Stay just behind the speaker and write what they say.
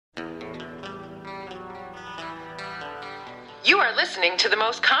You are listening to the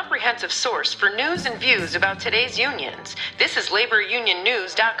most comprehensive source for news and views about today's unions. This is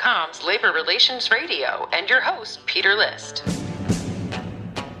LaborUnionNews.com's Labor Relations Radio and your host, Peter List.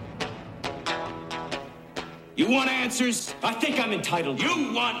 You want answers? I think I'm entitled.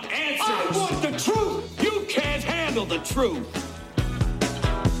 You want answers? I want the truth! You can't handle the truth!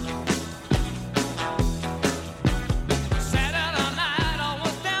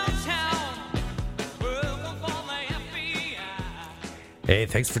 Hey,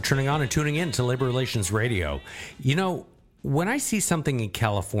 thanks for turning on and tuning in to Labor Relations Radio. You know, when I see something in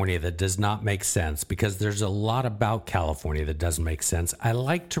California that does not make sense, because there's a lot about California that doesn't make sense, I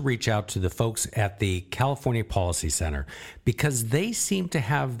like to reach out to the folks at the California Policy Center because they seem to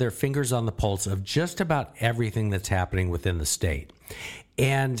have their fingers on the pulse of just about everything that's happening within the state.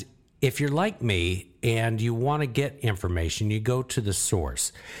 And if you're like me and you want to get information, you go to the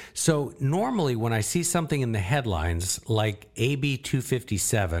source. So normally when I see something in the headlines like AB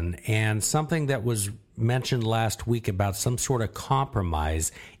 257 and something that was mentioned last week about some sort of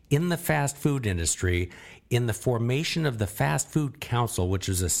compromise in the fast food industry in the formation of the Fast Food Council, which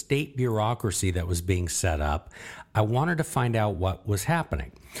is a state bureaucracy that was being set up, I wanted to find out what was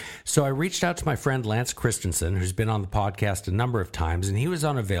happening. So I reached out to my friend Lance Christensen, who's been on the podcast a number of times, and he was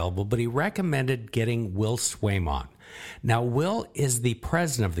unavailable, but he recommended getting Will Swaim on. Now, Will is the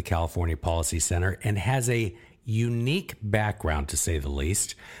president of the California Policy Center and has a unique background, to say the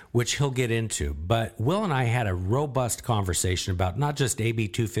least, which he'll get into. But Will and I had a robust conversation about not just AB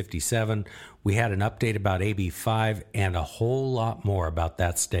 257, we had an update about AB 5, and a whole lot more about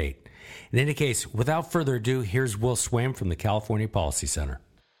that state. In any case, without further ado, here's Will Swaim from the California Policy Center.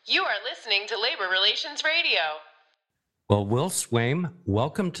 You are listening to Labor Relations Radio. Well, Will Swaim,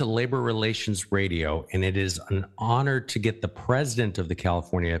 welcome to Labor Relations Radio, and it is an honor to get the president of the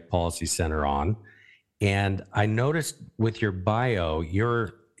California Policy Center on. And I noticed with your bio,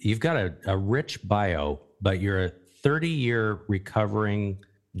 you've got a rich bio, but you're a 30-year recovering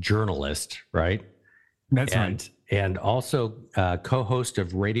journalist, right? That's right. And also co-host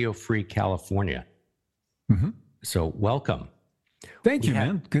of Radio Free California. Mm-hmm. So welcome. Thank you,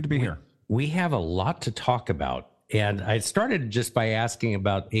 man. Good to be here. We have a lot to talk about. And I started just by asking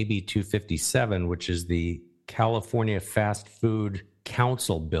about AB 257, which is the California Fast Food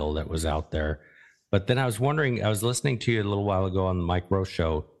Council bill that was out there. But then I was wondering, I was listening to you a little while ago on the Mike Rowe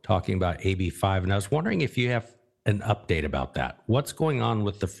show talking about AB 5, and I was wondering if you have an update about that. What's going on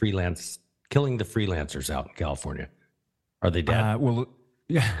with killing the freelancers out in California? Are they dead? Well,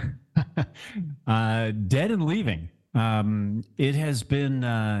 yeah, dead and leaving. It has been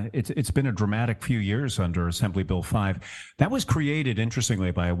it's been a dramatic few years under Assembly Bill 5. That was created,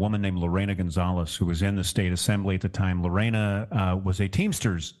 interestingly, by a woman named Lorena Gonzalez, who was in the state assembly at the time. Lorena was a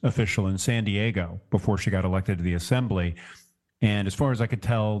Teamsters official in San Diego before she got elected to the assembly. And as far as I could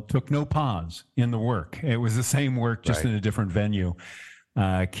tell, took no pause in the work. It was the same work, just in a different venue,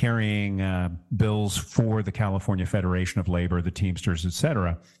 carrying bills for the California Federation of Labor, the Teamsters, et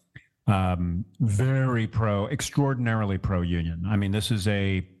cetera. Very extraordinarily pro-union. I mean, this is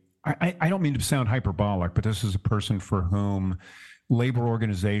I don't mean to sound hyperbolic, but this is a person for whom labor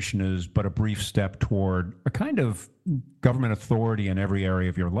organization is but a brief step toward a kind of government authority in every area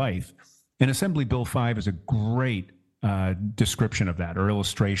of your life. And Assembly Bill 5 is a great description of that, or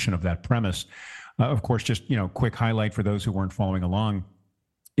illustration of that premise. Of course, just, quick highlight for those who weren't following along.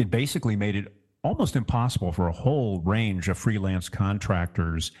 It basically made it almost impossible for a whole range of freelance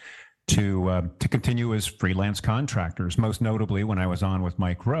contractors to continue as freelance contractors. Most notably, when I was on with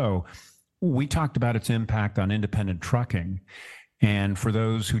Mike Rowe, we talked about its impact on independent trucking. And for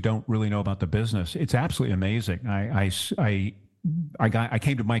those who don't really know about the business, it's absolutely amazing. I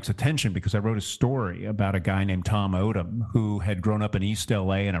came to Mike's attention because I wrote a story about a guy named Tom Odom who had grown up in East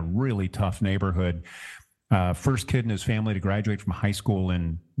LA in a really tough neighborhood. First kid in his family to graduate from high school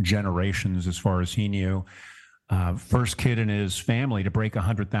in generations, as far as he knew. First kid in his family to break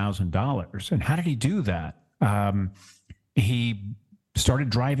 $100,000. And how did he do that? He started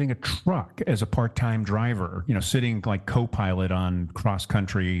driving a truck as a part-time driver, sitting like co-pilot on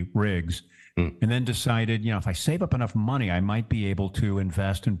cross-country rigs, and then decided, if I save up enough money, I might be able to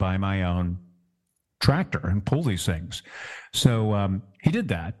invest and buy my own tractor and pull these things. So he did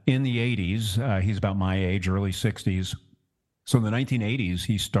that in the 80s. He's about my age, early 60s. So in the 1980s,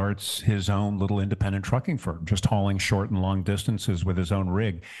 he starts his own little independent trucking firm, just hauling short and long distances with his own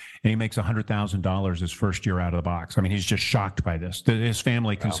rig. And he makes $100,000 his first year out of the box. I mean, he's just shocked by this. His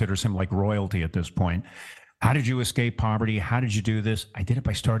family considers him like royalty at this point. How did you escape poverty? How did you do this? I did it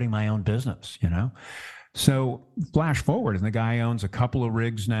by starting my own business, So flash forward, and the guy owns a couple of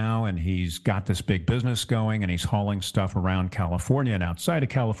rigs now, and he's got this big business going, and he's hauling stuff around California and outside of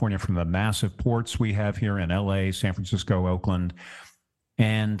California from the massive ports we have here in LA, San Francisco, Oakland.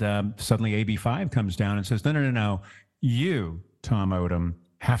 And suddenly AB5 comes down and says, no. You, Tom Odom,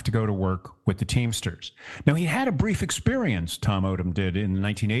 have to go to work with the Teamsters. Now, he had a brief experience, Tom Odom did, in the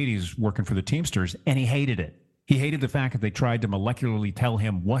 1980s working for the Teamsters, and he hated it. He hated the fact that they tried to molecularly tell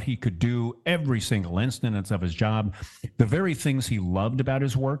him what he could do every single instance of his job. The very things he loved about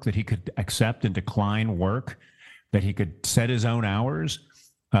his work, that he could accept and decline work, that he could set his own hours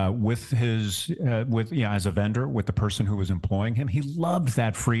as a vendor with the person who was employing him. He loved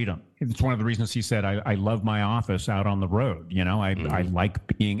that freedom. It's one of the reasons he said, I love my office out on the road. I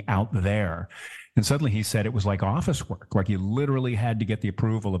like being out there. And suddenly he said it was like office work, like he literally had to get the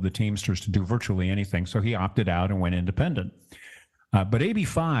approval of the Teamsters to do virtually anything. So he opted out and went independent. But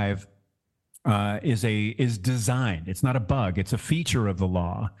AB5 is designed. It's not a bug. It's a feature of the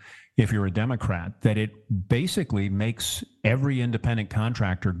law, if you're a Democrat, that it basically makes every independent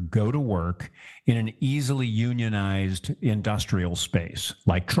contractor go to work in an easily unionized industrial space,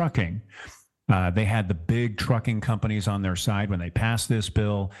 like trucking. They had the big trucking companies on their side when they passed this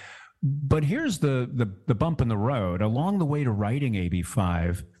bill. But here's the bump in the road. Along the way to writing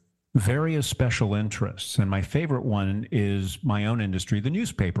AB5, various special interests, and my favorite one is my own industry, the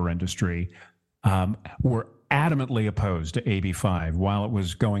newspaper industry, were adamantly opposed to AB5 while it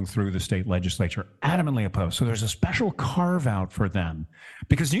was going through the state legislature, adamantly opposed. So there's a special carve out for them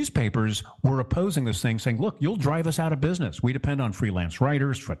because newspapers were opposing this thing, saying, look, you'll drive us out of business. We depend on freelance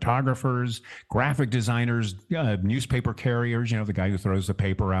writers, photographers, graphic designers, newspaper carriers, the guy who throws the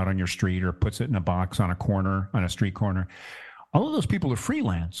paper out on your street or puts it in a box on a street corner. All of those people are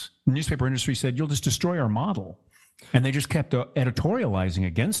freelance. The newspaper industry said, you'll just destroy our model. And they just kept editorializing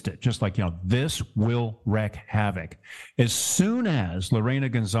against it, just like, this will wreak havoc. As soon as Lorena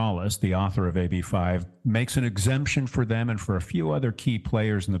Gonzalez, the author of AB5, makes an exemption for them and for a few other key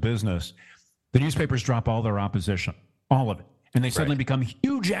players in the business, the newspapers drop all their opposition, all of it. And they suddenly become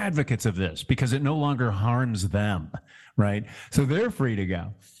huge advocates of this because it no longer harms them, right? So they're free to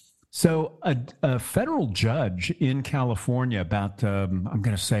go. So a federal judge in California about, I'm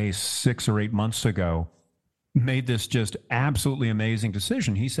going to say 6 or 8 months ago, made this just absolutely amazing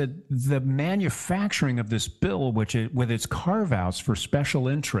decision. He said the manufacturing of this bill, with its carve-outs for special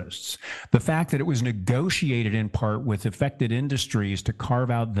interests, the fact that it was negotiated in part with affected industries to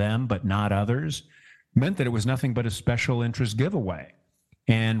carve out them but not others, meant that it was nothing but a special interest giveaway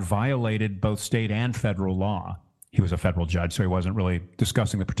and violated both state and federal law. He was a federal judge, so he wasn't really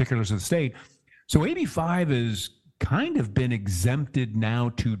discussing the particulars of the state. So AB5 has kind of been exempted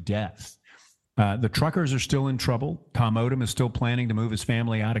now to death. The truckers are still in trouble. Tom Odom is still planning to move his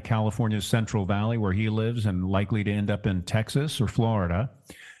family out of California's Central Valley, where he lives, and likely to end up in Texas or Florida,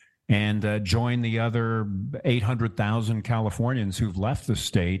 and join the other 800,000 Californians who've left the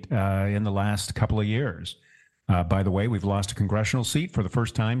state in the last couple of years. By the way, we've lost a congressional seat for the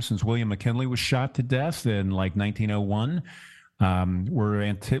first time since William McKinley was shot to death in 1901.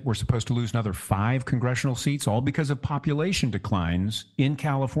 We're supposed to lose another 5 congressional seats, all because of population declines in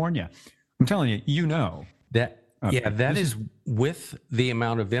California. I'm telling you, that is with the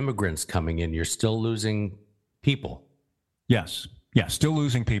amount of immigrants coming in, you're still losing people. Yes, still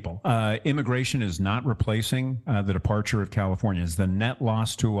losing people. Immigration is not replacing the departure of Californians. The net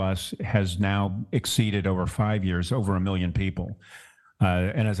loss to us has now exceeded over 5 years, over 1 million people.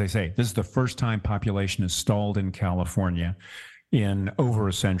 And as I say, this is the first time population has stalled in California in over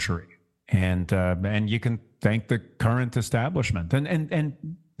a century. And you can thank the current establishment.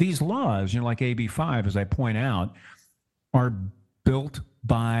 And these laws, like AB5, as I point out, are built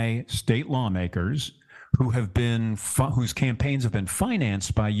by state lawmakers whose campaigns have been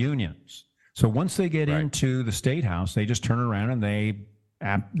financed by unions. So once they get into the state house, they just turn around and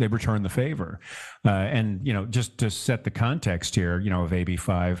they return the favor. And just to set the context here, of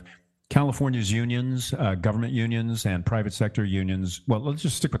AB5, California's unions, government unions, and private sector unions. Well, let's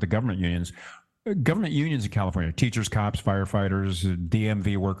just stick with the government unions. Government unions in California, teachers, cops, firefighters,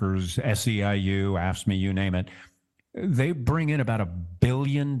 DMV workers, SEIU, AFSCME, you name it, they bring in about $1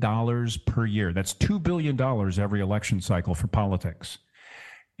 billion per year. That's $2 billion every election cycle for politics.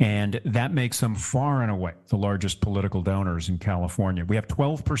 And that makes them far and away the largest political donors in California. We have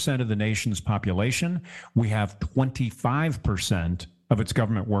 12% of the nation's population. We have 25% of its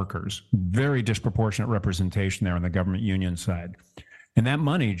government workers. Very disproportionate representation there on the government union side. And that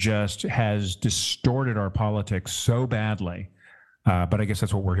money just has distorted our politics so badly. But I guess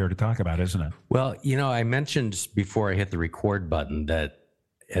that's what we're here to talk about, isn't it? Well, I mentioned before I hit the record button that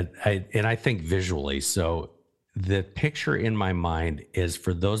And I think visually. So the picture in my mind is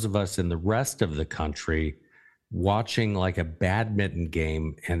for those of us in the rest of the country watching like a badminton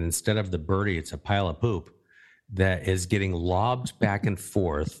game, and instead of the birdie, it's a pile of poop that is getting lobbed back and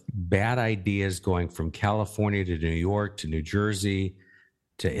forth, bad ideas going from California to New York to New Jersey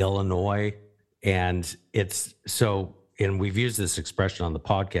to Illinois. And it's so, and we've used this expression on the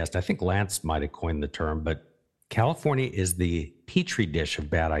podcast. I think Lance might have coined the term, but California is the petri dish of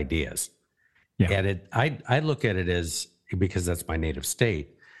bad ideas. Yeah. And I look at it as, because that's my native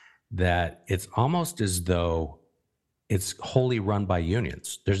state, that it's almost as though it's wholly run by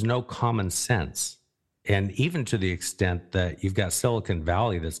unions. There's no common sense. And even to the extent that you've got Silicon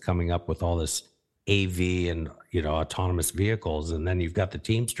Valley that's coming up with all this AV and, autonomous vehicles. And then you've got the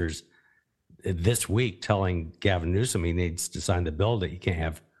Teamsters this week telling Gavin Newsom he needs to sign the bill that you can't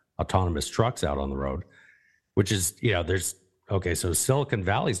have autonomous trucks out on the road, which is, so Silicon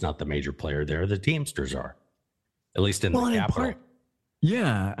Valley's not the major player there. The Teamsters are, at least in the capital.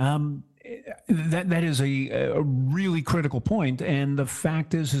 That is a really critical point. And the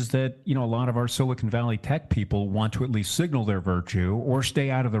fact is that, a lot of our Silicon Valley tech people want to at least signal their virtue or stay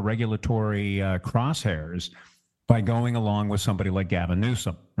out of the regulatory crosshairs by going along with somebody like Gavin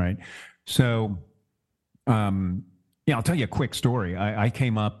Newsom, right? So, I'll tell you a quick story. I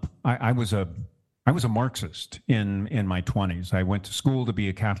came up, I was a Marxist in my 20s. I went to school to be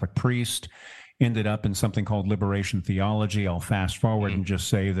a Catholic priest, ended up in something called liberation theology. I'll fast forward and just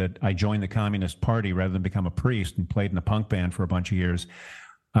say that I joined the Communist Party rather than become a priest, and played in a punk band for a bunch of years.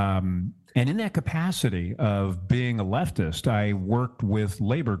 And in that capacity of being a leftist, I worked with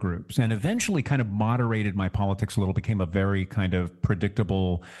labor groups and eventually kind of moderated my politics a little, became a very kind of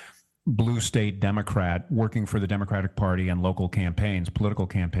predictable blue state Democrat working for the Democratic Party and local campaigns, political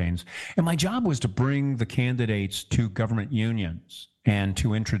campaigns. And my job was to bring the candidates to government unions and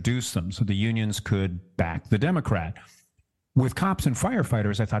to introduce them so the unions could back the Democrat. With cops and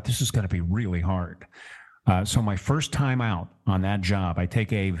firefighters, I thought this is going to be really hard. So my first time out on that job, I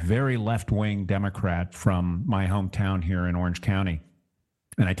take a very left-wing Democrat from my hometown here in Orange County,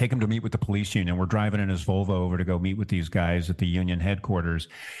 and I take him to meet with the police union. We're driving in his Volvo over to go meet with these guys at the union headquarters.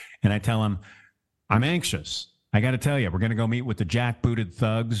 And I tell him, I'm anxious. I got to tell you, we're going to go meet with the jackbooted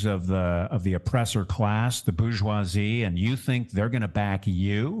thugs of the oppressor class, the bourgeoisie, and you think they're going to back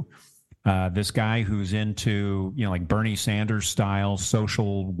you? This guy who's into, like Bernie Sanders style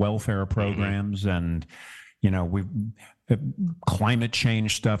social welfare programs and, climate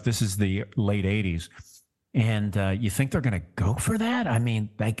change stuff. This is the late 80s. And you think they're going to go for that? I mean,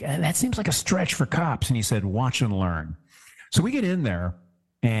 that seems like a stretch for cops. And he said, watch and learn. So we get in there.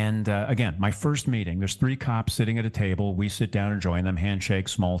 And again, my first meeting, there's 3 cops sitting at a table. We sit down and join them, handshake,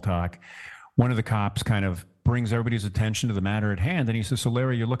 small talk. One of the cops kind of brings everybody's attention to the matter at hand. And he says, so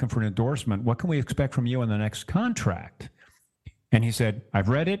Larry, you're looking for an endorsement. What can we expect from you on the next contract? And he said, I've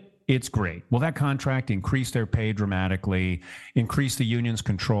read it. It's great. Well, that contract increased their pay dramatically, increased the union's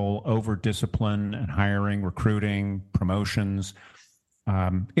control over discipline and hiring, recruiting, promotions.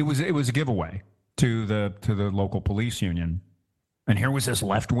 It was a giveaway to the local police union. And here was this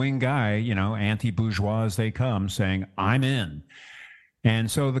left-wing guy, anti-bourgeois as they come, saying, I'm in. And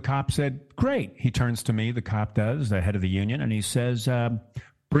so the cop said, great. He turns to me, the cop does, the head of the union, and he says,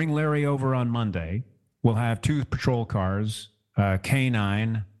 bring Larry over on Monday. We'll have 2 patrol cars,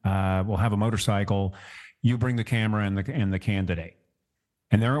 K9, we'll have a motorcycle. You bring the camera and the candidate.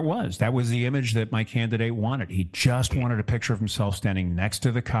 And there it was. That was the image that my candidate wanted. He just wanted a picture of himself standing next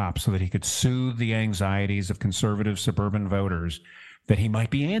to the cop so that he could soothe the anxieties of conservative suburban voters that he might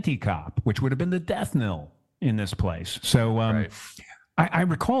be anti-cop, which would have been the death knell in this place. So right. I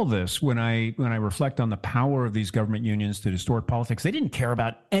recall this when I reflect on the power of these government unions to distort politics. They didn't care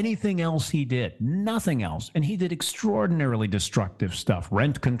about anything else he did, nothing else. And he did extraordinarily destructive stuff,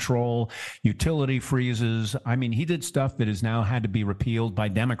 rent control, utility freezes. I mean, he did stuff that has now had to be repealed by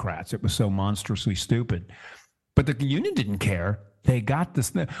Democrats. It was so monstrously stupid. But the union didn't care. They got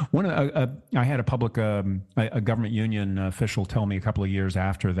this. I had a government union official tell me a couple of years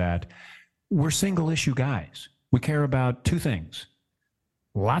after that, we're single issue guys. We care about 2 things.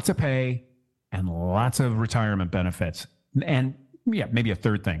 Lots of pay and lots of retirement benefits. And maybe a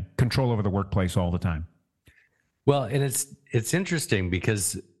 3rd thing, control over the workplace all the time. Well, and it's interesting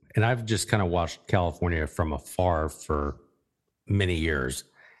because, and I've just kind of watched California from afar for many years,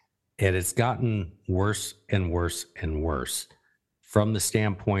 and it's gotten worse and worse and worse from the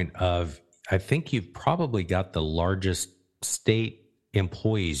standpoint of, I think you've probably got the largest state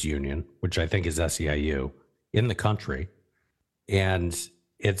employees union, which I think is SEIU, in the country. And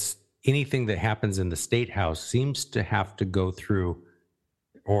it's anything that happens in the state house seems to have to go through,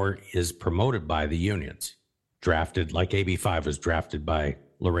 or is promoted by the unions, drafted like AB5 was drafted by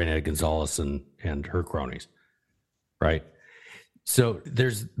Lorena Gonzalez and her cronies, right? So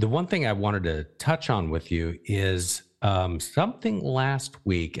there's the one thing I wanted to touch on with you is something last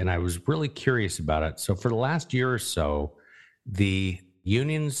week, and I was really curious about it. So for the last year or so, the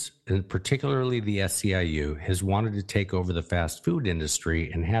unions, and particularly the SEIU, has wanted to take over the fast food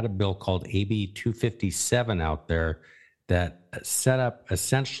industry and had a bill called AB 257 out there that set up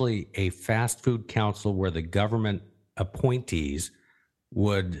essentially a fast food council where the government appointees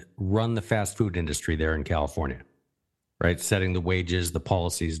would run the fast food industry there in California, right? Setting the wages, the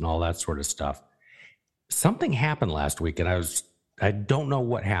policies, and all that sort of stuff. Something happened last week, and I don't know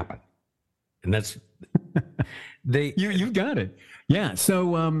what happened. And that's You got it. Yeah.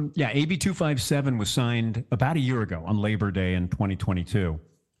 So AB 257 was signed about a year ago on Labor Day in 2022.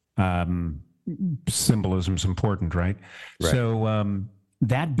 Symbolism's important, right? So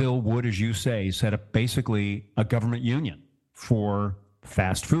that bill would, as you say, set up basically a government union for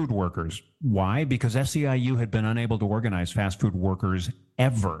fast food workers. Why? Because SEIU had been unable to organize fast food workers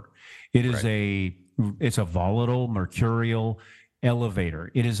ever. It is it's a volatile, mercurial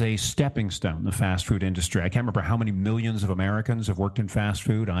elevator. It is a stepping stone, the fast food industry. I can't remember how many millions of Americans have worked in fast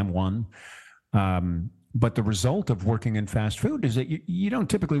food. I'm one. But the result of working in fast food is that you don't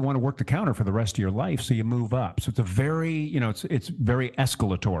typically want to work the counter for the rest of your life, so you move up. So it's a very, it's very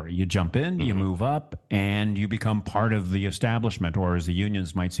escalatory. You jump in, you move up, and you become part of the establishment, or as the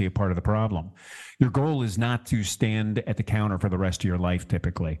unions might see, a part of the problem. Your goal is not to stand at the counter for the rest of your life,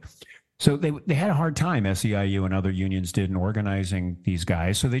 typically. So they had a hard time, SEIU and other unions did, in organizing these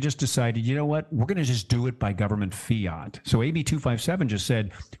guys. So they just decided, you know what, we're going to just do it by government fiat. So AB 257 just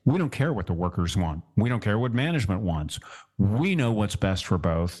said, we don't care what the workers want. We don't care what management wants. We know what's best for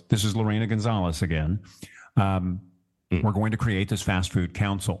both. This is Lorena Gonzalez again. We're going to create this fast food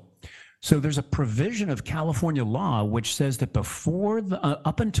council. So there's a provision of California law which says that before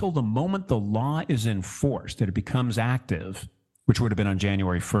up until the moment the law is enforced, that it becomes active, which would have been on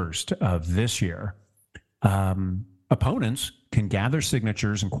January 1st of this year, opponents can gather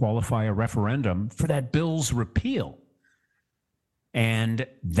signatures and qualify a referendum for that bill's repeal. And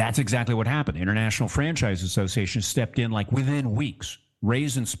that's exactly what happened. The International Franchise Association stepped in like within weeks,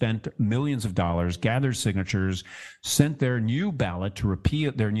 raised and spent millions of dollars, gathered signatures, sent their new ballot to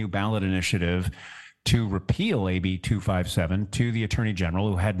repeal their new ballot initiative to repeal AB 257 to the Attorney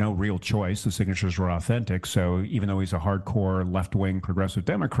General, who had no real choice. The signatures were authentic. So even though he's a hardcore left-wing progressive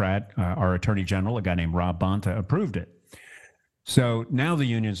Democrat, our Attorney General, a guy named Rob Bonta, approved it. So now the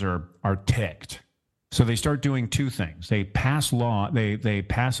unions are ticked. So they start doing two things. They pass they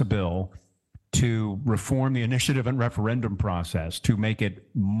pass a bill to reform the initiative and referendum process to make it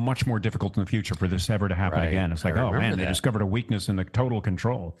much more difficult in the future for this ever to happen again. It's like, oh man, they discovered a weakness in the total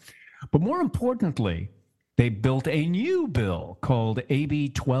control. But more importantly, they built a new bill called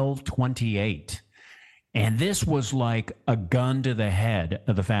AB 1228. And this was like a gun to the head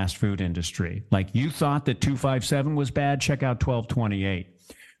of the fast food industry. Like, you thought that 257 was bad, check out 1228.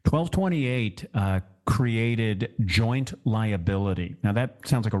 1228 created joint liability. Now, that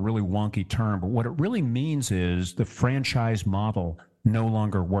sounds like a really wonky term, but what it really means is the franchise model no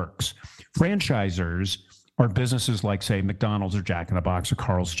longer works. Franchisors are businesses like, say, McDonald's or Jack in the Box or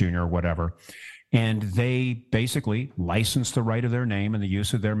Carl's Jr. or whatever. And they basically license the right of their name and the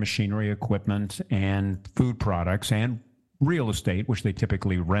use of their machinery, equipment, and food products and real estate, which they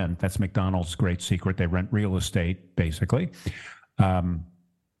typically rent. That's McDonald's great secret. They rent real estate, basically.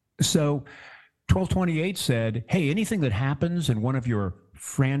 So 1228 said, hey, anything that happens in one of your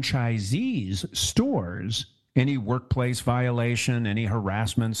franchisees' stores, any workplace violation, any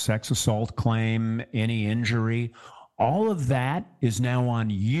harassment, sex assault claim, any injury, all of that is now on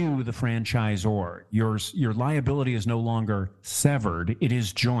you, the franchisor. Your liability is no longer severed. It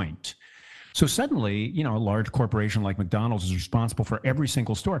is joint. So suddenly, a large corporation like McDonald's is responsible for every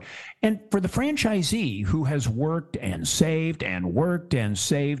single store. And for the franchisee who has worked and saved and worked and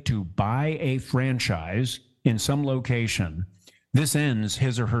saved to buy a franchise in some location, this ends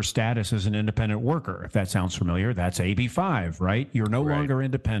his or her status as an independent worker. If that sounds familiar, that's AB5, right? You're no longer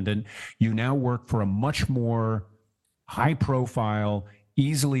independent. You now work for a much more high-profile,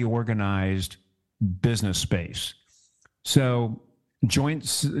 easily organized business space. So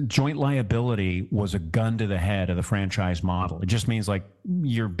joint liability was a gun to the head of the franchise model. It just means like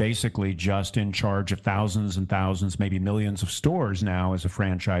you're basically just in charge of thousands and thousands, maybe millions of stores now as a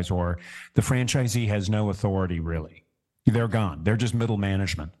franchisor. The franchisee has no authority, really. They're gone. They're just middle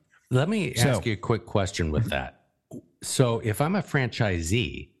management. Let me ask you a quick question with that. So if I'm a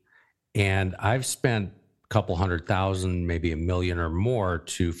franchisee and I've spent couple 100,000, maybe 1 million or more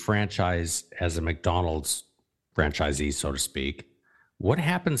to franchise as a McDonald's franchisee, so to speak, what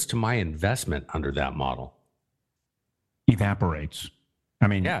happens to my investment under that model? Evaporates. I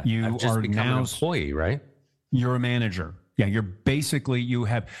mean, Yeah, you I've just are become now an employee, right? You're a manager. Yeah, you're basically, you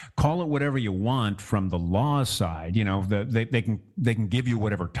have, call it whatever you want from the law side. You know, they can give you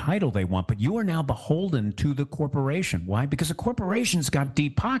whatever title they want, but you are now beholden to the corporation. Why? Because a corporation's got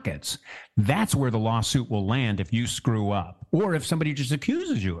deep pockets. That's where the lawsuit will land if you screw up, or if somebody just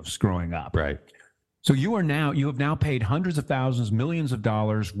accuses you of screwing up. Right. So you have now paid hundreds of thousands, millions of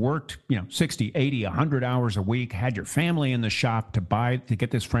dollars, worked, 60, 80, 100 hours a week, had your family in the shop to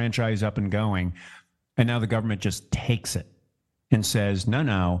get this franchise up and going. And now the government just takes it and says,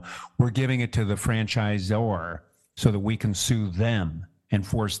 no, we're giving it to the franchisor so that we can sue them and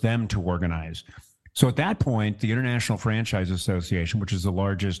force them to organize. So at that point, the International Franchise Association, which is the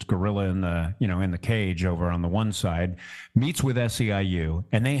largest gorilla in the cage over on the one side, meets with SEIU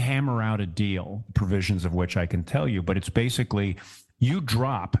and they hammer out a deal, provisions of which I can tell you, but it's basically you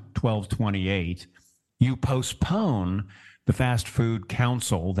drop 1228, you postpone the Fast Food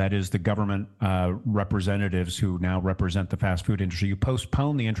Council, that is the government representatives who now represent the fast food industry, you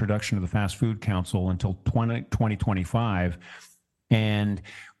postpone the introduction of the Fast Food Council until 2025, and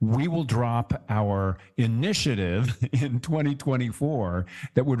we will drop our initiative in 2024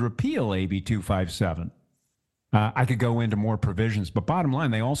 that would repeal AB 257. I could go into more provisions, but bottom line,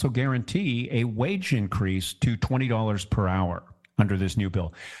 they also guarantee a wage increase to $20 per hour under this new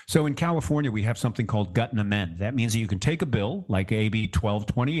bill. So in California, we have something called gut and amend. That means that you can take a bill like AB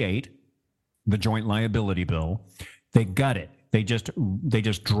 1228, the joint liability bill, they gut it. They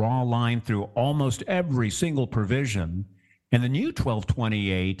just draw a line through almost every single provision. And the new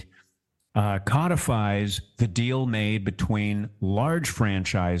 1228 codifies the deal made between large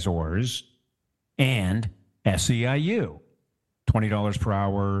franchisors and SEIU. $20 per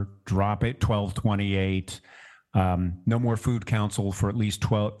hour, drop it, 1228. No more food council for at least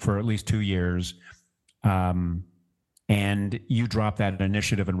 2 years. And you drop that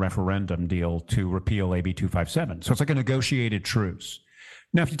initiative and referendum deal to repeal AB 257. So it's like a negotiated truce.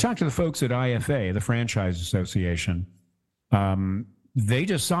 Now, if you talk to the folks at IFA, the Franchise Association, they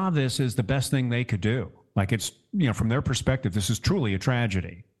just saw this as the best thing they could do. Like it's, from their perspective, this is truly a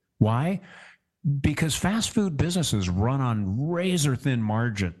tragedy. Why? Because fast food businesses run on razor thin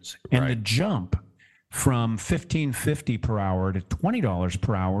margins, and the jump from $15.50 per hour to $20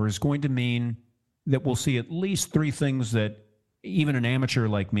 per hour is going to mean that we'll see at least three things that even an amateur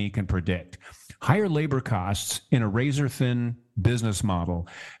like me can predict. Higher labor costs in a razor-thin business model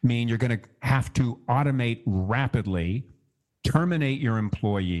mean you're going to have to automate rapidly, terminate your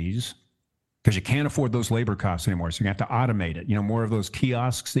employees, because you can't afford those labor costs anymore. So you have to automate it. More of those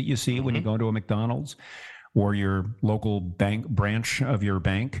kiosks that you see when you go to a McDonald's or your local bank branch of your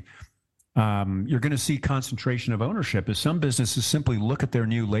bank. You're going to see concentration of ownership as some businesses simply look at their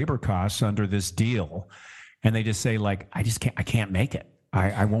new labor costs under this deal and they just say, like, I can't make it.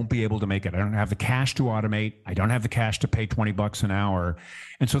 I won't be able to make it. I don't have the cash to automate. I don't have the cash to pay $20 an hour.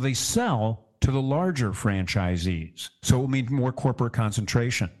 And so they sell to the larger franchisees. So it will mean more corporate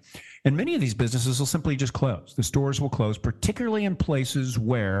concentration. And many of these businesses will simply just close. The stores will close, particularly in places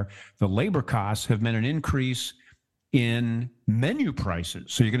where the labor costs have meant an increase in menu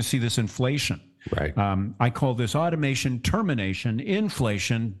prices. So you're going to see this inflation. Right. I call this automation, termination,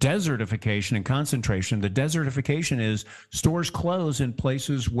 inflation, desertification, and concentration. The desertification is stores close in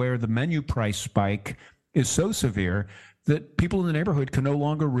places where the menu price spike is so severe that people in the neighborhood can no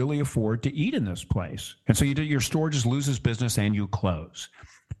longer really afford to eat in this place. And so your store just loses business and you close.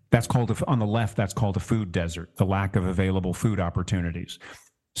 That's called, on the left, that's called a food desert, the lack of available food opportunities.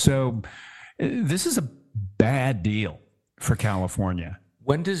 So this is a bad deal for California.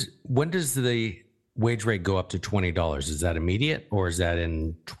 When does the wage rate go up to $20? Is that immediate or is that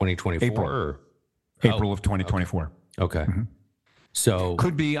in 2024? April of 2024. Okay. Mm-hmm. So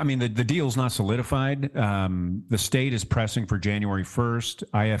could be, the deal's not solidified. The state is pressing for January 1st.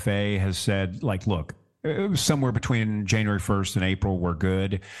 IFA has said, like, look, somewhere between January 1st and April, we're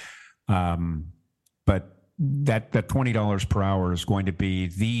good. But that $20 per hour is going to be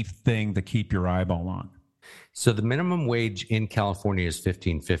the thing to keep your eyeball on. So the minimum wage in California is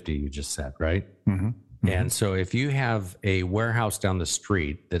 $15.50, you just said, right? Mm-hmm. Mm-hmm. And so if you have a warehouse down the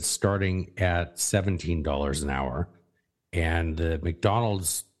street that's starting at $17 an hour and the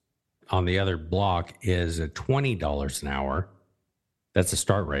McDonald's on the other block is at $20 an hour, that's a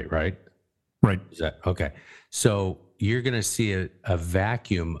start rate, right? Right. Is that okay? So you're going to see a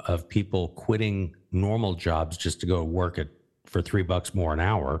vacuum of people quitting normal jobs just to go work for $3 more an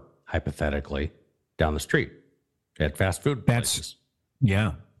hour, hypothetically, down the street at fast food places.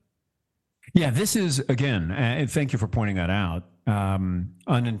 Yeah. Yeah, this is, again, and thank you for pointing that out.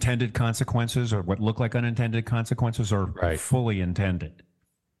 Unintended consequences, or what look like unintended consequences, are fully intended,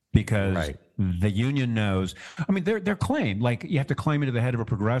 because the union knows. I mean, their claim, like, you have to climb into the head of a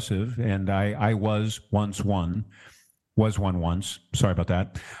progressive, and I was one once. Sorry about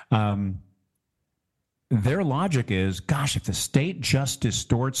that. Their logic is, gosh, if the state just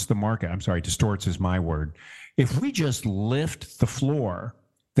distorts the market, I'm sorry, distorts is my word. If we just lift the floor,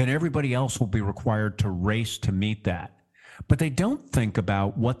 then everybody else will be required to race to meet that. But they don't think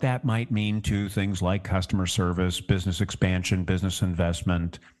about what that might mean to things like customer service, business expansion, business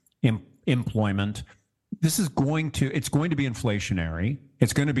investment, employment. It's going to be inflationary.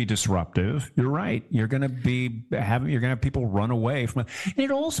 It's going to be disruptive. You're right. You're going to have people run away from it. And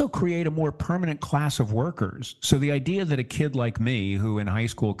it'll also create a more permanent class of workers. So the idea that a kid like me, who in high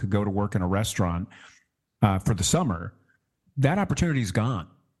school could go to work in a restaurant for the summer, that opportunity is gone.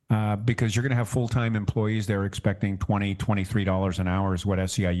 Because you're going to have full-time employees there expecting $20, $23 an hour is what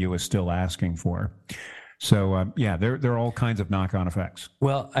SEIU is still asking for. So, there are all kinds of knock-on effects.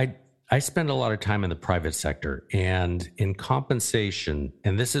 Well, I spend a lot of time in the private sector, and in compensation,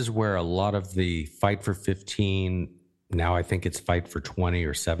 and this is where a lot of the fight for 15, now I think it's fight for 20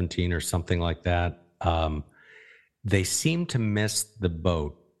 or 17 or something like that, they seem to miss the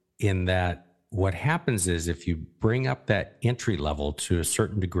boat in that what happens is, if you bring up that entry level to a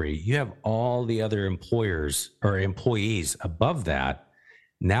certain degree, you have all the other employers or employees above that.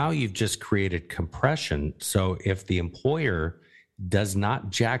 Now you've just created compression. So if the employer does not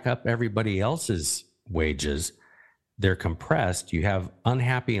jack up everybody else's wages, they're compressed. You have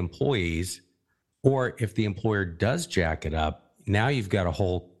unhappy employees. Or if the employer does jack it up, now you've got a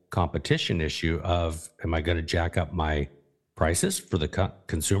whole competition issue of, am I going to jack up my prices for the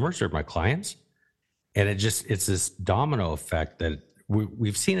consumers or my clients? And it's this domino effect that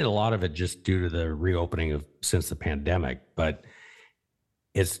we've seen a lot of it just due to the reopening since the pandemic, but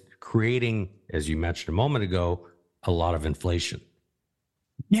it's creating, as you mentioned a moment ago, a lot of inflation.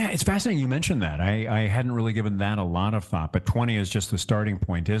 Yeah, it's fascinating you mentioned that. I hadn't really given that a lot of thought, but 20 is just the starting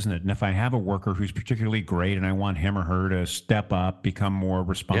point, isn't it? And if I have a worker who's particularly great and I want him or her to step up, become more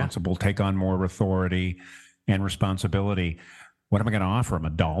responsible, take on more authority and responsibility, what am I going to offer him?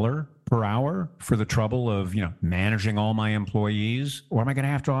 $1 per hour for the trouble of, managing all my employees? Or am I going to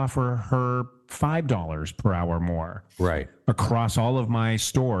have to offer her $5 per hour more? Right. Across all of my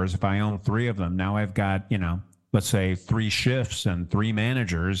stores, if I own 3 of them, now I've got, let's say 3 shifts and 3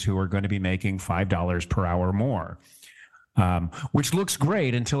 managers who are going to be making $5 per hour more, which looks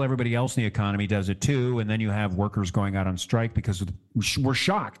great until everybody else in the economy does it too. And then you have workers going out on strike because we're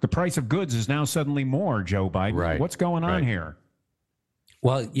shocked. The price of goods is now suddenly more, Joe Biden. Right. What's going on here?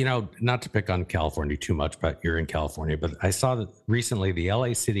 Well, not to pick on California too much, but you're in California. But I saw that recently the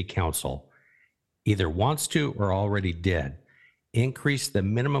LA City Council either wants to or already did increase the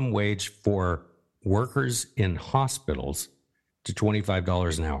minimum wage for workers in hospitals to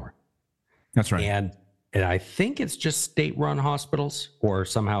 $25 an hour. That's right. And I think it's just state-run hospitals or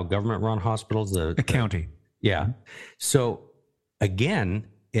somehow government-run hospitals. A county. Yeah. So again,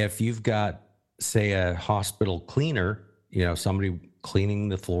 if you've got, say, a hospital cleaner, somebody cleaning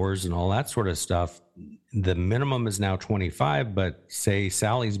the floors and all that sort of stuff, the minimum is now 25, but say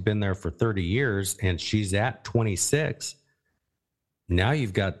Sally's been there for 30 years and she's at 26. Now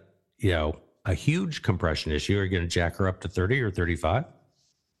you've got, a huge compression issue. Are you going to jack her up to 30 or 35?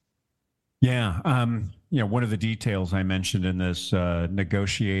 Yeah. One of the details I mentioned in this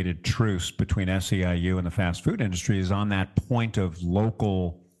negotiated truce between SEIU and the fast food industry is on that point of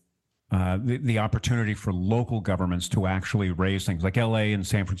local, the opportunity for local governments to actually raise things like LA and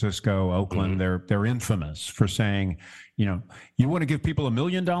San Francisco, Oakland. Mm-hmm. They're infamous for saying, you want to give people $1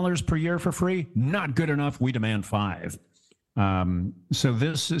 million per year for free? Not good enough. We demand $5 million. So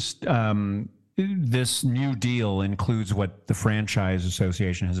this new deal includes what the Franchise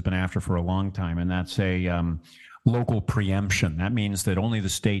Association has been after for a long time, and that's a local preemption. That means that only the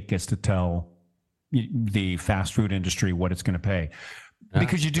state gets to tell the fast food industry what it's going to pay.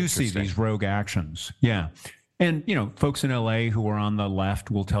 Because you do see these rogue actions. Yeah. And, folks in LA who are on the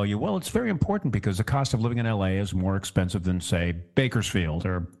left will tell you, well, it's very important because the cost of living in LA is more expensive than, say, Bakersfield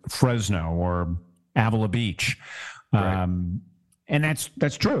or Fresno or Avila Beach. Right. And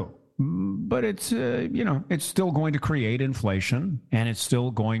that's true. But it's, it's still going to create inflation, and it's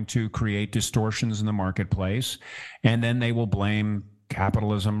still going to create distortions in the marketplace. And then they will blame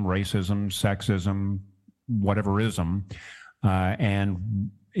capitalism, racism, sexism, whatever-ism,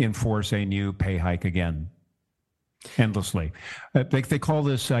 and enforce a new pay hike again. endlessly. They call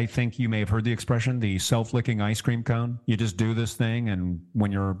this, I think you may have heard the expression, the self-licking ice cream cone. You just do this thing, and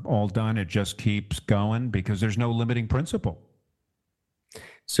when you're all done, it just keeps going because there's no limiting principle.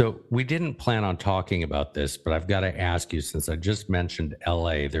 So we didn't plan on talking about this, but I've got to ask you, since I just mentioned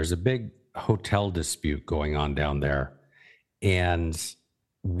LA, there's a big hotel dispute going on down there. And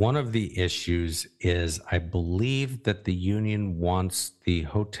one of the issues is I believe that the union wants the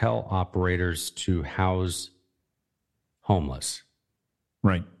hotel operators to house homeless.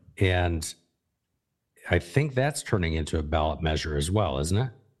 Right. And I think that's turning into a ballot measure as well, isn't it?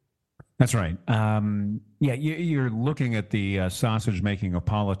 That's right. Yeah, you're looking at the sausage making of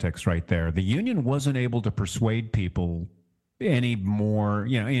politics right there. The union wasn't able to persuade people anymore,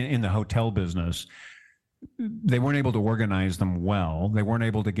 in the hotel business. They weren't able to organize them well. They weren't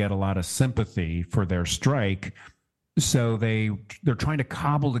able to get a lot of sympathy for their strike. So they're trying to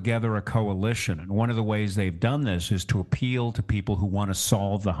cobble together a coalition. And one of the ways they've done this is to appeal to people who want to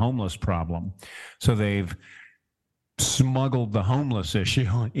solve the homeless problem. So they've smuggled the homeless issue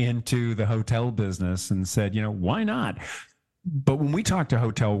into the hotel business and said, why not? But when we talk to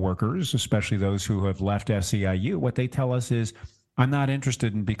hotel workers, especially those who have left SEIU, what they tell us is, I'm not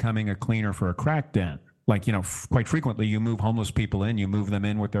interested in becoming a cleaner for a crack den. Like, quite frequently you move homeless people in, you move them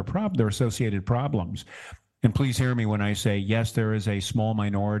in with their associated problems. And please hear me when I say, yes, there is a small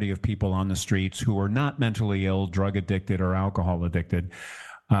minority of people on the streets who are not mentally ill, drug addicted, or alcohol addicted.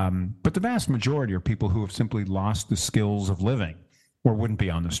 But the vast majority are people who have simply lost the skills of living or wouldn't be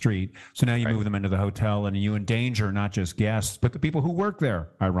on the street. So now you move them into the hotel and you endanger not just guests, but the people who work there,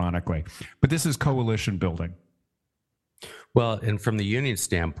 ironically. But this is coalition building. Well, and from the union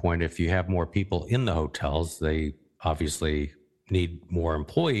standpoint, if you have more people in the hotels, they obviously need more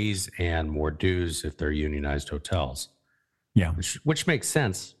employees and more dues if they're unionized hotels. Yeah. Which makes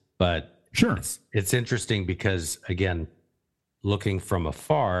sense. But sure, it's interesting because, again, looking from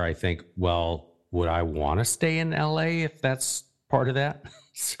afar, I think, well, would I want to stay in LA if that's part of that?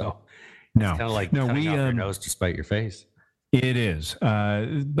 So no, it's kind of like cutting off your nose to spite your face. It is.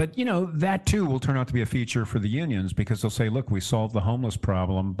 But, that too will turn out to be a feature for the unions because they'll say, look, we solved the homeless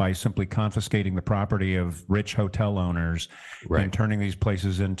problem by simply confiscating the property of rich hotel owners and turning these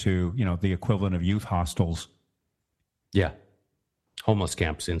places into, the equivalent of youth hostels. Yeah. Homeless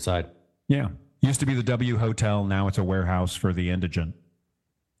camps inside. Yeah. Used to be the W Hotel. Now it's a warehouse for the indigent.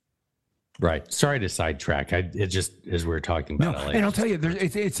 Right. Sorry to sidetrack. It just, as we were talking about LA. And I'll tell you,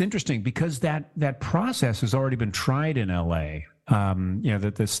 it's interesting because that process has already been tried in LA.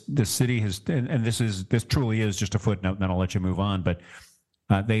 That this city has, and this truly is just a footnote, and then I'll let you move on. But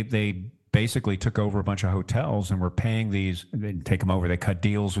they basically took over a bunch of hotels and were paying these. They didn't take them over. They cut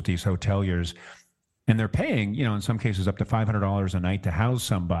deals with these hoteliers, and they're paying, in some cases up to $500 a night to house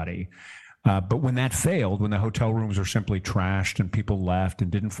somebody. But when that failed, when the hotel rooms were simply trashed and people left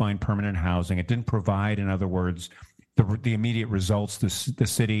and didn't find permanent housing, it didn't provide, in other words, the immediate results the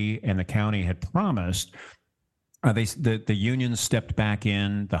city and the county had promised. The unions stepped back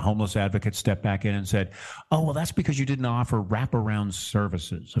in, the homeless advocates stepped back in and said, oh, well, that's because you didn't offer wraparound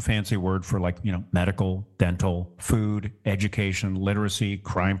services, a fancy word for medical, dental, food, education, literacy,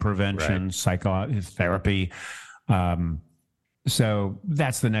 crime prevention, psychotherapy. So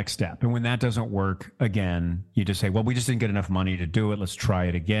that's the next step. And when that doesn't work, again, you just say, well, we just didn't get enough money to do it. Let's try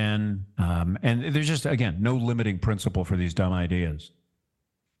it again. And there's just, again, no limiting principle for these dumb ideas.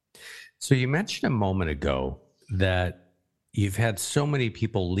 So you mentioned a moment ago that you've had so many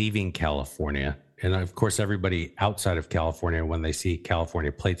people leaving California. And of course, everybody outside of California, when they see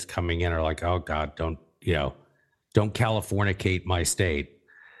California plates coming in, are like, oh God, don't Californicate my state.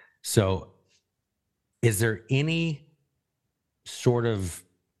 So is there any sort of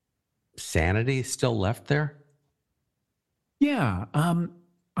sanity still left there? Yeah. I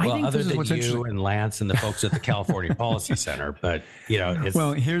think other this is than what's you interesting. and Lance and the folks at the California Policy Center, but it's,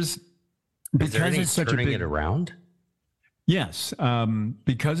 well, is there any it's such turning a big, it around? Yes,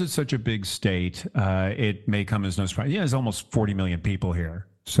 because it's such a big state, it may come as no surprise. Yeah, there's almost 40 million people here.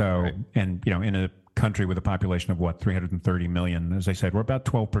 So, and in a country with a population of 330 million, as I said, we're about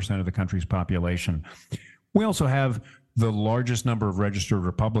 12% of the country's population. We also have the largest number of registered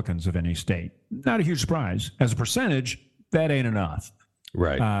Republicans of any state. Not a huge surprise. As a percentage, that ain't enough.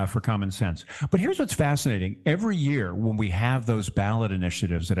 Right. For common sense. But here's what's fascinating. Every year when we have those ballot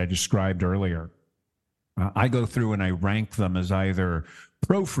initiatives that I described earlier, I go through and I rank them as either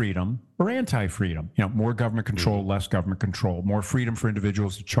pro-freedom or anti-freedom. More government control, less government control, more freedom for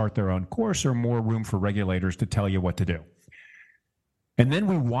individuals to chart their own course, or more room for regulators to tell you what to do. And then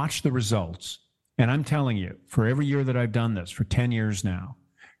we watch the results. And I'm telling you, for every year that I've done this, for 10 years now,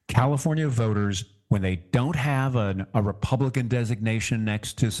 California voters when they don't have a Republican designation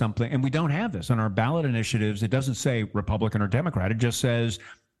next to something, and we don't have this on our ballot initiatives, it doesn't say Republican or Democrat. It just says,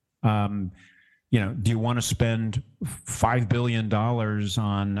 do you want to spend $5 billion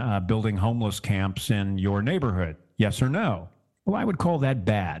on building homeless camps in your neighborhood? Yes or no? Well, I would call that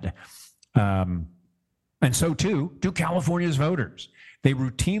bad. And so, too, do California's voters. They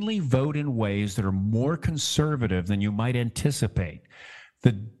routinely vote in ways that are more conservative than you might anticipate.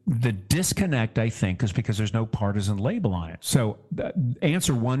 The disconnect, I think, is because there's no partisan label on it. So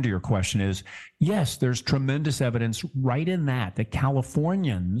answer one to your question is, yes, there's tremendous evidence right in that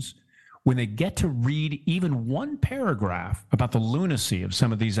Californians, when they get to read even one paragraph about the lunacy of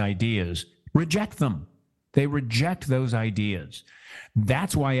some of these ideas, reject them. They reject those ideas.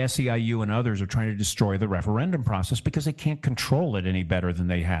 That's why SEIU and others are trying to destroy the referendum process, because they can't control it any better than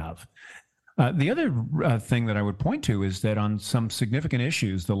they have. The other thing that I would point to is that on some significant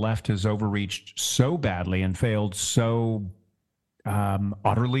issues, the left has overreached so badly and failed so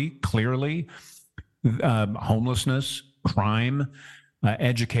utterly, clearly. Homelessness, crime,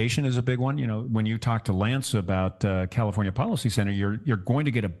 education is a big one. When you talk to Lance about California Policy Center, you're going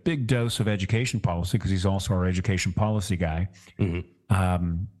to get a big dose of education policy, because he's also our education policy guy.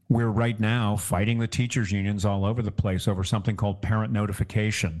 Mm-hmm. We're right now fighting the teachers unions all over the place over something called parent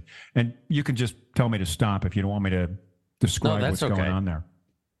notification. And you can just tell me to stop if you don't want me to describe what's going on there.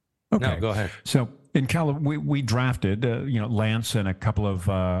 Okay. No, go ahead. So in we drafted, Lance and a couple of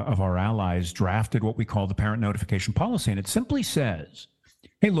our allies drafted what we call the parent notification policy. And it simply says,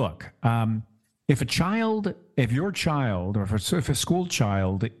 hey, look, if your child, or if a school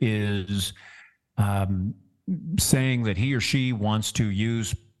child is saying that he or she wants to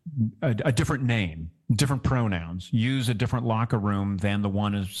use a different name, different pronouns, use a different locker room than the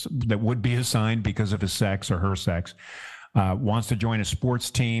one that would be assigned because of his sex or her sex, wants to join a sports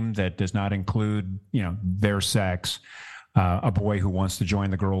team that does not include, their sex, a boy who wants to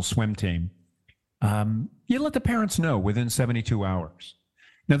join the girls' swim team, you let the parents know within 72 hours.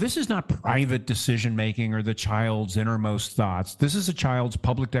 Now, this is not private decision-making or the child's innermost thoughts. This is a child's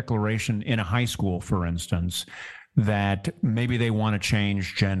public declaration in a high school, for instance, that maybe they want to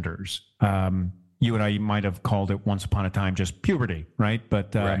change genders. You and I might have called it once upon a time just puberty, right?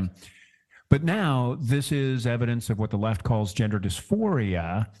 But right. But now this is evidence of what the left calls gender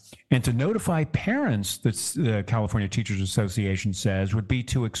dysphoria. And to notify parents, that the California Teachers Association says, would be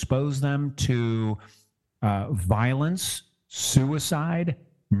to expose them to violence, suicide,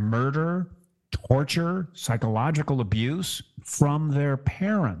 murder, torture, psychological abuse from their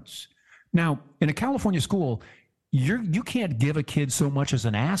parents. Now, in a California school, you can't give a kid so much as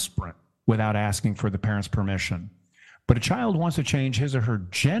an aspirin without asking for the parent's permission. But a child wants to change his or her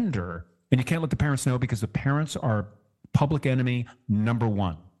gender, and you can't let the parents know, because the parents are public enemy number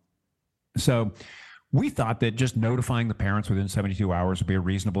one. So we thought that just notifying the parents within 72 hours would be a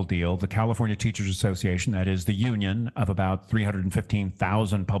reasonable deal. The California Teachers Association, that is the union of about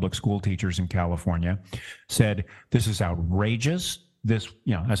 315,000 public school teachers in California, said this is outrageous. This,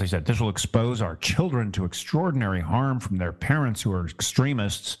 as I said, this will expose our children to extraordinary harm from their parents who are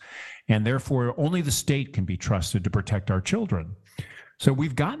extremists, and therefore only the state can be trusted to protect our children. So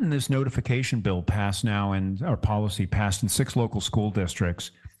we've gotten this notification bill passed now, and our policy passed in 6 local school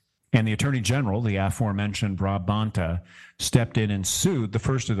districts. And the Attorney General, the aforementioned Rob Bonta, stepped in and sued the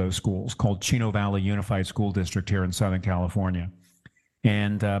first of those schools, called Chino Valley Unified School District here in Southern California.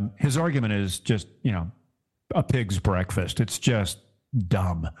 And his argument is just, a pig's breakfast. It's just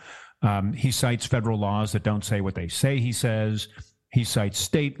dumb. He cites federal laws that don't say what they say he says. He cites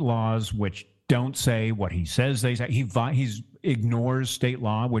state laws which don't say what he says they say. He ignores state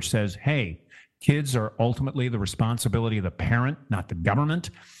law, which says, hey, kids are ultimately the responsibility of the parent, not the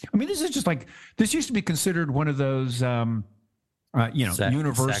government. I mean, this is just like, this used to be considered one of those,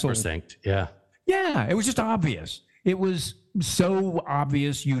 universal. Sacrosanct, yeah. Yeah, it was just obvious. It was so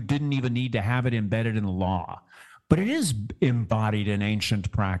obvious you didn't even need to have it embedded in the law. But it is embodied in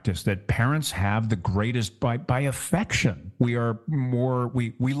ancient practice that parents have the greatest by affection. We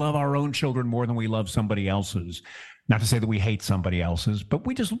love our own children more than we love somebody else's. Not to say that we hate somebody else's, but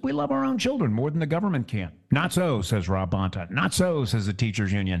we love our own children more than the government can. Not so, says Rob Bonta. Not so, says the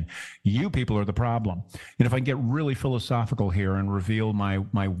teachers union. You people are the problem. And if I can get really philosophical here and reveal my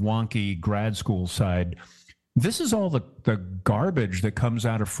wonky grad school side, this is all the garbage that comes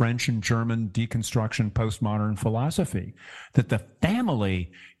out of French and German deconstruction postmodern philosophy, that the family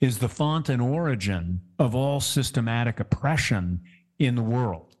is the font and origin of all systematic oppression in the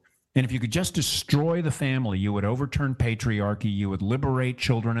world. And if you could just destroy the family, you would overturn patriarchy, you would liberate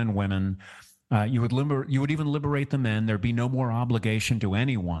children and women, You would even liberate the men. There'd be no more obligation to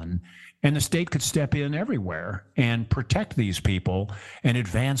anyone. And the state could step in everywhere and protect these people and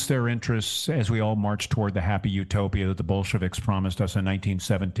advance their interests as we all march toward the happy utopia that the Bolsheviks promised us in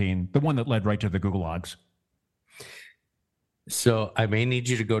 1917, the one that led right to the gulags. So I may need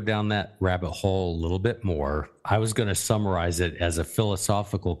you to go down that rabbit hole a little bit more. I was going to summarize it as a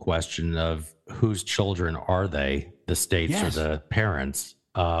philosophical question of whose children are they, the states Yes. or the parents?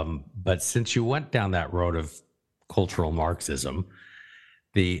 But since you went down that road of cultural Marxism,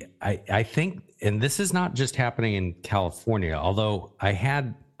 I think, and this is not just happening in California, although I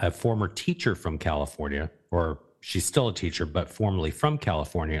had a former teacher from California, or she's still a teacher, but formerly from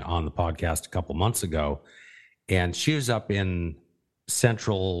California on the podcast a couple months ago. And she was up in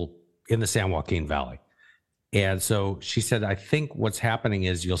the San Joaquin Valley. And so she said, I think what's happening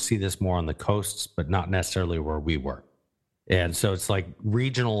is you'll see this more on the coasts, but not necessarily where we were. And so it's like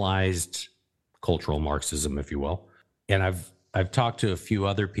regionalized cultural Marxism, if you will. And I've talked to a few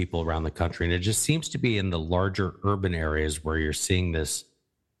other people around the country, and it just seems to be in the larger urban areas where you're seeing this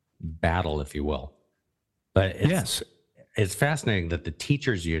battle, if you will. But it's fascinating that the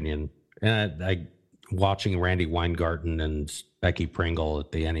teachers union, and I watching Randy Weingarten and Becky Pringle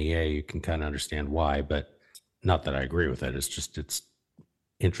at the NEA, you can kind of understand why, but not that I agree with it. It's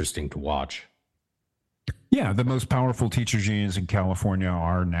interesting to watch. Yeah, the most powerful teachers unions in California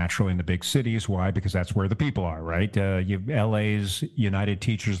are naturally in the big cities. Why? Because that's where the people are, right? LA's United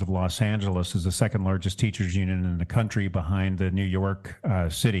Teachers of Los Angeles is the second largest teachers union in the country behind the New York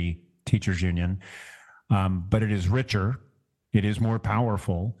City Teachers Union. But it is richer. It is more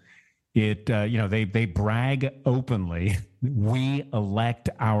powerful. They brag openly. We elect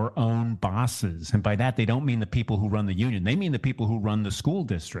our own bosses. And by that, they don't mean the people who run the union. They mean the people who run the school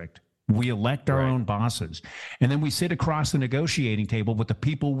district. We elect our own bosses. And then we sit across the negotiating table with the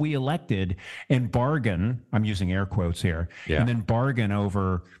people we elected and bargain, I'm using air quotes here, and then bargain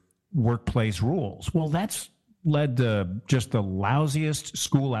over workplace rules. Well, that's led to just the lousiest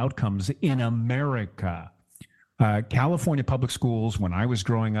school outcomes in America. California public schools, when I was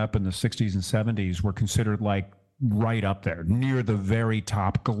growing up in the 60s and 70s, were considered like right up there, near the very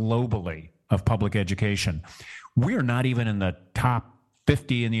top globally of public education. We're not even in the top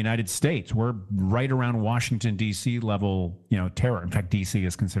 50 in the United States. We're right around Washington, D.C. level, terror. In fact, D.C.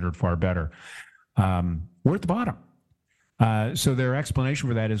 is considered far better. We're at the bottom. So their explanation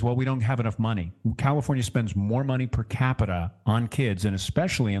for that is, well, we don't have enough money. California spends more money per capita on kids, and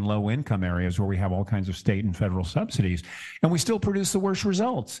especially in low-income areas where we have all kinds of state and federal subsidies, and we still produce the worst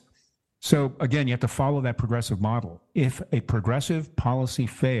results. So again, you have to follow that progressive model. If a progressive policy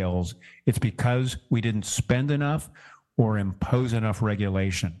fails, it's because we didn't spend enough or impose enough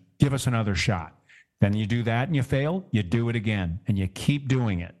regulation. Give us another shot. Then you do that and you fail, you do it again, and you keep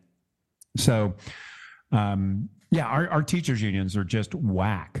doing it. So, our teachers' unions are just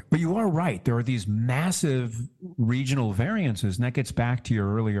whack. But you are right. There are these massive regional variances, and that gets back to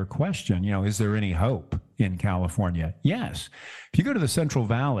your earlier question. Is there any hope in California? Yes. If you go to the Central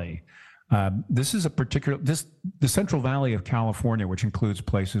Valley, the Central Valley of California, which includes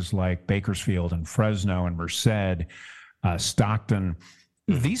places like Bakersfield and Fresno and Merced, Stockton,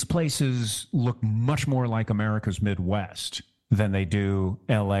 these places look much more like America's Midwest than they do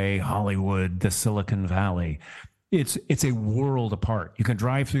LA, Hollywood, the Silicon Valley. It's a world apart. You can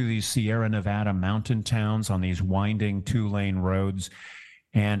drive through these Sierra Nevada mountain towns on these winding 2-lane roads,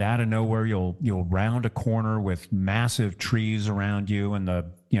 and out of nowhere you'll round a corner with massive trees around you, and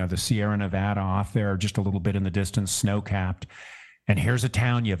the Sierra Nevada off there just a little bit in the distance, snow-capped. And here's a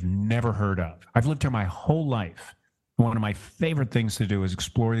town you've never heard of. I've lived here my whole life. One of my favorite things to do is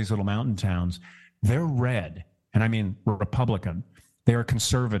explore these little mountain towns. They're red, and I mean Republican. They are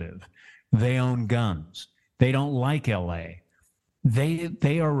conservative. They own guns. They don't like LA.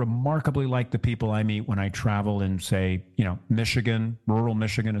 They are remarkably like the people I meet when I travel in, say, Michigan, rural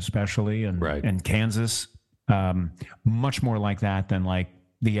Michigan especially, and Kansas. Much more like that than like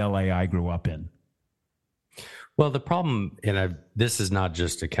the LA I grew up in. Well, the problem, and this is not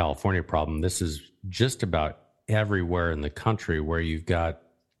just a California problem, this is just about everywhere in the country where you've got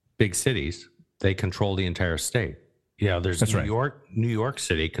big cities. They control the entire state. There's New York. New York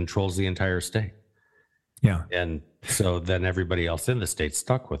City controls the entire state. Yeah. And so then everybody else in the state's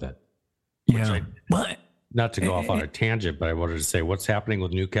stuck with it. Not to go off on a tangent, but I wanted to say, what's happening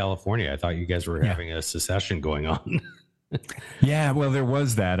with New California? I thought you guys were having a secession going on. Yeah, well, there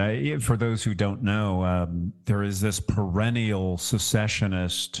was that. For those who don't know, there is this perennial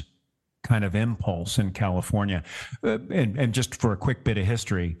secessionist kind of impulse in California. And just for a quick bit of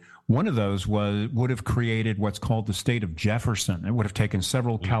history, one of those would have created what's called the state of Jefferson. It would have taken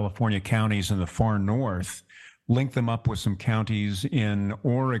several California counties in the far north, linked them up with some counties in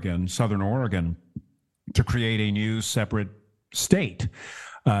Oregon, southern Oregon, to create a new separate state.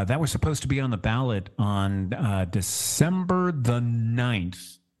 That was supposed to be on the ballot on December the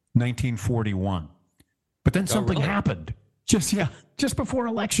 9th, 1941. But then something happened. Just before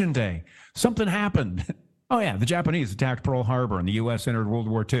Election Day, something happened. Oh, yeah, the Japanese attacked Pearl Harbor and the U.S. entered World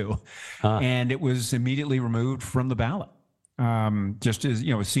War II. And it was immediately removed from the ballot. Just as,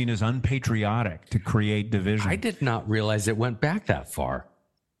 was seen as unpatriotic to create division. I did not realize it went back that far.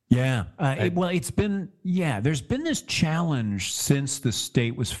 Yeah. There's been this challenge since the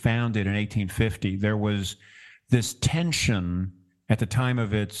state was founded in 1850. There was this tension at the time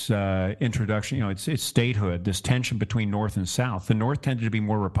of its introduction, its statehood, this tension between North and South. The North tended to be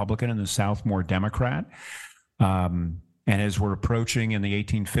more Republican and the South more Democrat. And as we're approaching in the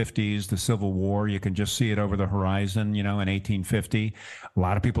 1850s, the Civil War, you can just see it over the horizon, in 1850. A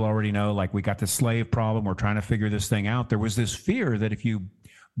lot of people already know, like, we got the slave problem. We're trying to figure this thing out. There was this fear that if you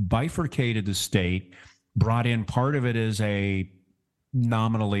bifurcated the state, brought in part of it as a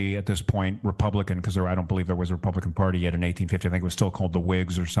nominally at this point Republican, because I don't believe there was a Republican Party yet in 1850. I think it was still called the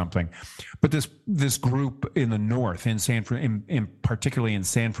Whigs or something. But this group in the North, particularly in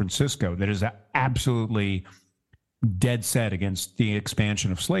San Francisco, that is absolutely dead set against the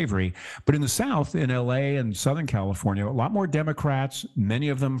expansion of slavery. But in the South, in LA and Southern California, a lot more Democrats, many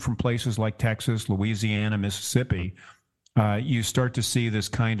of them from places like Texas, Louisiana, Mississippi. You start to see this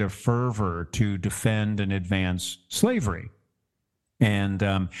kind of fervor to defend and advance slavery. And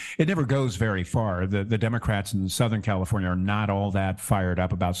it never goes very far. The Democrats in Southern California are not all that fired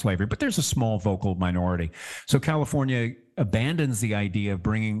up about slavery, but there's a small vocal minority. So California abandons the idea of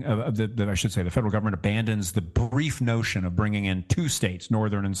bringing, the federal government abandons the brief notion of bringing in two states,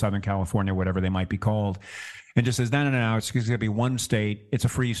 Northern and Southern California, whatever they might be called, and just says, no, it's going to be one state. It's a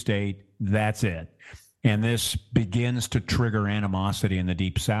free state. That's it. And this begins to trigger animosity in the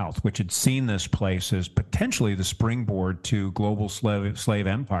Deep South, which had seen this place as potentially the springboard to global slave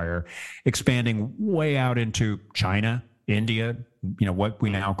empire, expanding way out into China, India, what we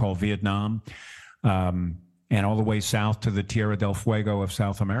now call Vietnam, and all the way south to the Tierra del Fuego of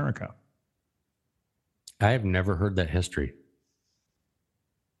South America. I have never heard that history.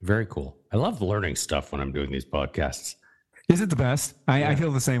 Very cool. I love learning stuff when I'm doing these podcasts. Is it the best? I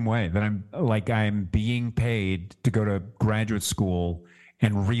feel the same way, that I'm being paid to go to graduate school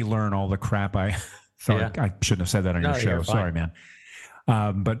and relearn all the crap I shouldn't have said that on your show. Sorry, man.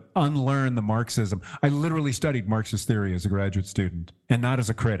 But unlearn the Marxism. I literally studied Marxist theory as a graduate student and not as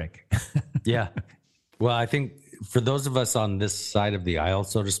a critic. Yeah. Well, I think for those of us on this side of the aisle,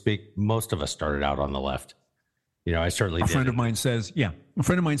 so to speak, most of us started out on the left. I certainly did. A friend of mine says,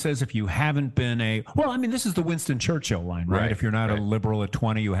 if you haven't been this is the Winston Churchill line, right? If you're not a liberal at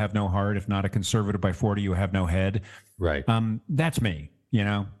 20, you have no heart. If not a conservative by 40, you have no head. Right. That's me.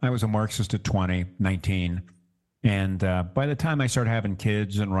 I was a Marxist at 20, 19. And by the time I started having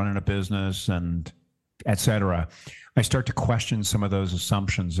kids and running a business and et cetera, I start to question some of those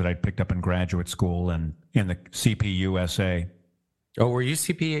assumptions that I picked up in graduate school and in the CPUSA. Oh, were you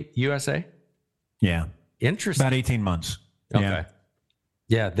CPUSA? Yeah. Interesting. About 18 months. Okay.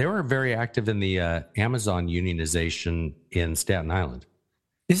 Yeah, they were very active in the Amazon unionization in Staten Island.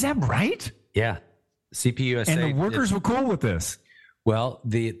 Is that right? Yeah. CPUSA. And the workers were cool with this. Well,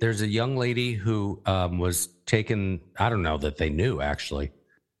 there's a young lady who was taken, I don't know that they knew actually,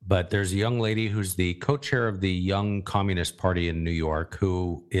 but there's a young lady who's the co-chair of the Young Communist Party in New York,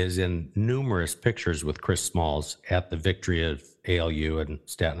 who is in numerous pictures with Chris Smalls at the victory of ALU in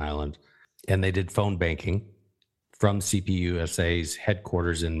Staten Island. And they did phone banking from CPUSA's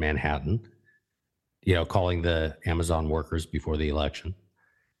headquarters in Manhattan, calling the Amazon workers before the election.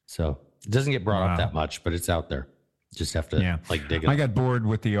 So it doesn't get brought up that much, but it's out there. Just have to dig it. I got bored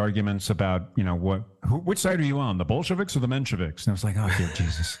with the arguments about, which side are you on, the Bolsheviks or the Mensheviks? And I was like, oh, dear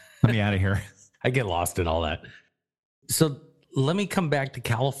Jesus, let me out of here. I get lost in all that. So let me come back to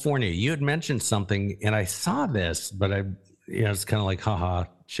California. You had mentioned something, and I saw this, but it's kind of like, haha,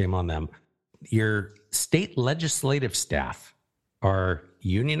 shame on them. Your state legislative staff are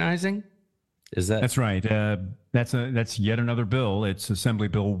unionizing? That's right. That's yet another bill. It's Assembly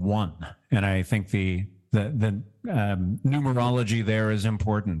Bill 1. And I think the numerology there is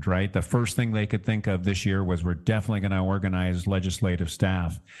important, right? The first thing they could think of this year was, we're definitely going to organize legislative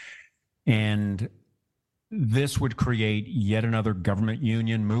staff. And this would create yet another government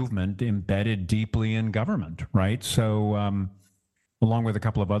union movement embedded deeply in government, right? So along with a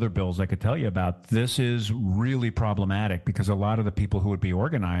couple of other bills I could tell you about, this is really problematic because a lot of the people who would be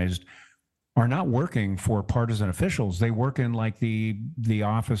organized are not working for partisan officials. They work in like the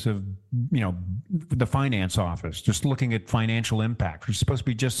office of, the finance office, just looking at financial impact, which is supposed to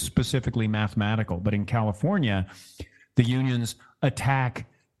be just specifically mathematical. But in California, the unions attack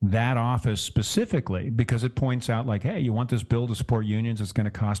that office specifically because it points out like, hey, you want this bill to support unions? It's going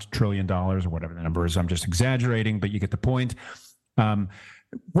to cost $1 trillion or whatever the number is. I'm just exaggerating, but you get the point.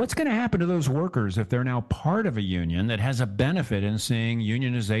 What's going to happen to those workers if they're now part of a union that has a benefit in seeing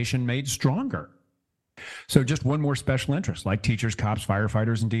unionization made stronger? So just one more special interest, like teachers, cops,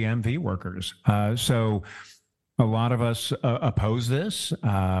 firefighters, and DMV workers. So a lot of us oppose this.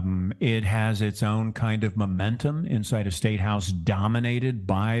 It has its own kind of momentum inside a state house dominated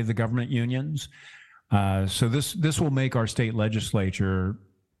by the government unions. So this will make our state legislature,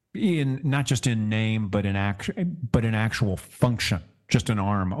 in not just in name, but in actual function, just an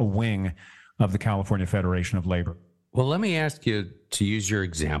arm, a wing of the California Federation of Labor. Well, let me ask you to use your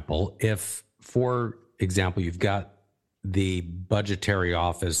example. If, for example, you've got the budgetary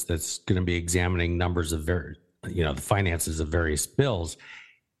office that's going to be examining numbers of the finances of various bills,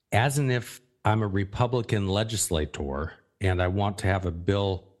 as in if I'm a Republican legislator and I want to have a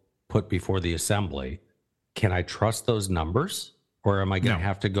bill put before the assembly, can I trust those numbers? Or am I going to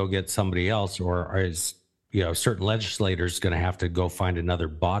have to go get somebody else? Or is certain legislators going to have to go find another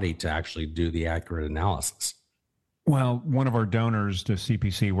body to actually do the accurate analysis? Well, one of our donors to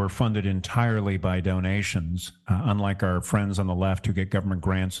CPC, we're funded entirely by donations, unlike our friends on the left who get government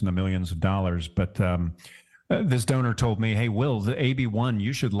grants in the millions of dollars. But this donor told me, hey, Will, the AB1,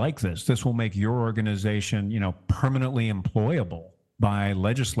 you should like this. This will make your organization, permanently employable by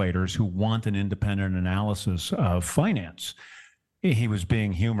legislators who want an independent analysis of finance. He was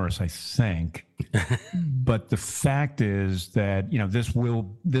being humorous, I think. But the fact is that, this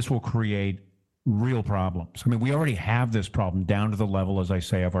will create real problems. I mean, we already have this problem down to the level, as I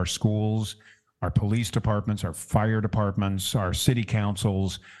say, of our schools, our police departments, our fire departments, our city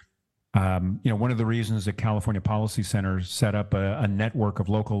councils. One of the reasons that California Policy Center set up a network of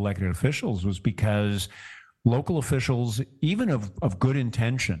local elected officials was because local officials, even of good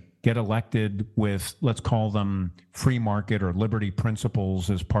intention, get elected with, let's call them free market or liberty principles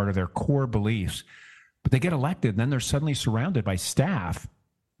as part of their core beliefs. But they get elected, and then they're suddenly surrounded by staff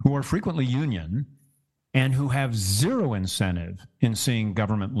who are frequently union and who have zero incentive in seeing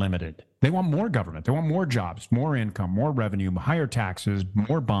government limited. They want more government. They want more jobs, more income, more revenue, higher taxes,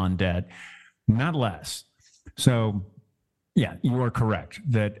 more bond debt, not less. So, yeah, you are correct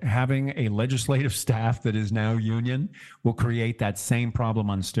that having a legislative staff that is now union will create that same problem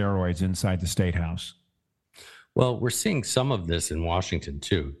on steroids inside the State House. Well, we're seeing some of this in Washington,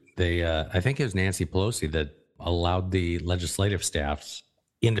 too. I think it was Nancy Pelosi that allowed the legislative staffs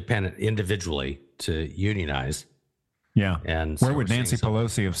individually to unionize. Yeah. And where would Nancy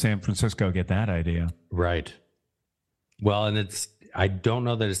Pelosi of San Francisco get that idea? Right. Well, and I don't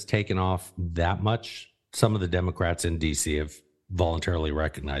know that it's taken off that much. Some of the Democrats in D.C. have voluntarily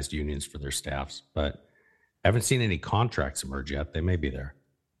recognized unions for their staffs, but I haven't seen any contracts emerge yet. They may be there.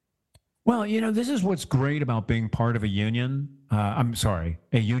 Well, this is what's great about being part of a union. A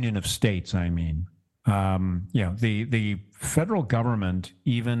union of states, I mean. The federal government,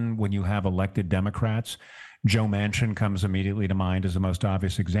 even when you have elected Democrats, Joe Manchin comes immediately to mind as the most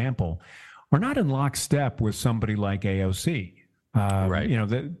obvious example, are not in lockstep with somebody like AOC. Right.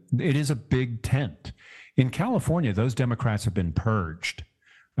 It is a big tent. In California, those Democrats have been purged.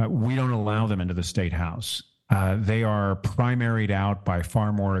 We don't allow them into the State House. They are primaried out by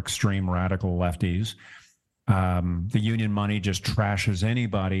far more extreme radical lefties. The union money just trashes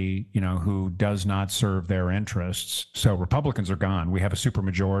anybody, who does not serve their interests. So Republicans are gone. We have a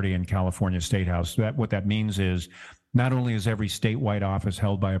supermajority in California State House. What that means is not only is every statewide office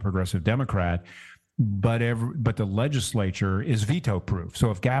held by a progressive Democrat, but the legislature is veto-proof.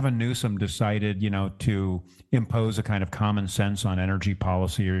 So if Gavin Newsom decided, to impose a kind of common sense on energy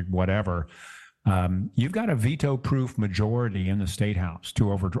policy or whatever, you've got a veto-proof majority in the State House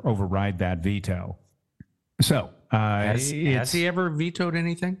to override that veto. So has he ever vetoed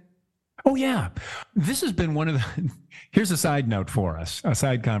anything? Oh, yeah. This has been one of the – here's a side note for us, a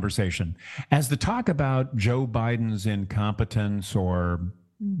side conversation. As the talk about Joe Biden's incompetence or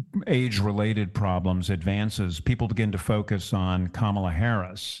age-related problems advances, people begin to focus on Kamala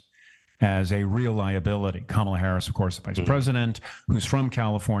Harris as a real liability. Kamala Harris, of course, the vice president, who's from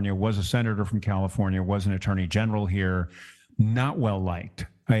California, was a senator from California, was an attorney general here, not well liked.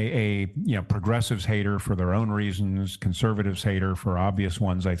 A progressives hater for their own reasons, conservatives hater for obvious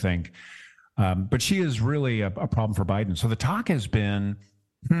ones, I think. But she is really a problem for Biden. So the talk has been,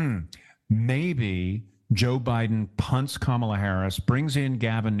 maybe Joe Biden punts Kamala Harris, brings in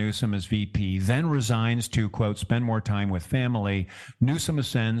Gavin Newsom as VP, then resigns to, quote, spend more time with family. Newsom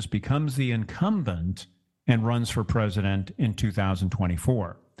ascends, becomes the incumbent, and runs for president in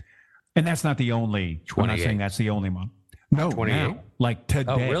 2024. And that's not the only, I'm not saying that's the only one. No, 28? Now, like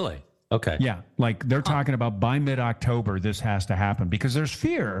today. Oh, really? Okay. Yeah, like they're talking about by mid-October, this has to happen because there's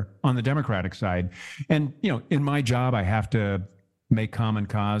fear on the Democratic side. And, in my job, I have to make common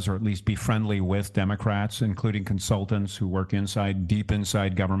cause or at least be friendly with Democrats, including consultants who work deep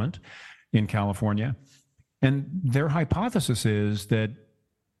inside government in California. And their hypothesis is that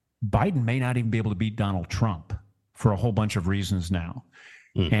Biden may not even be able to beat Donald Trump for a whole bunch of reasons now.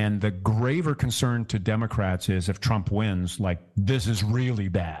 And the graver concern to Democrats is if Trump wins, like this is really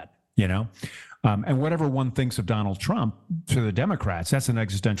bad, and whatever one thinks of Donald Trump to the Democrats, that's an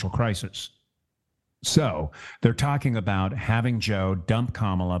existential crisis. So they're talking about having Joe dump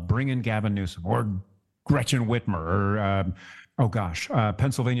Kamala, bring in Gavin Newsom or Gretchen Whitmer or,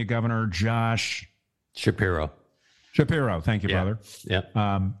 Pennsylvania Governor Josh Shapiro. Thank you, brother. Yeah.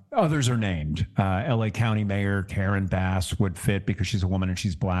 Others are named. LA County Mayor Karen Bass would fit because she's a woman and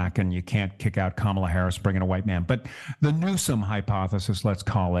she's black, and you can't kick out Kamala Harris, bring in a white man. But the Newsom hypothesis, let's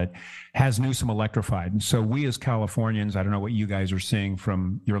call it, has Newsom electrified. And so we as Californians, I don't know what you guys are seeing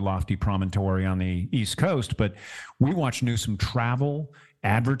from your lofty promontory on the East Coast, but we watch Newsom travel,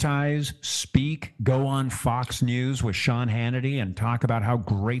 advertise, speak, go on Fox News with Sean Hannity and talk about how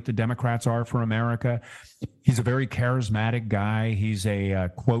great the Democrats are for America. He's a very charismatic guy. He's a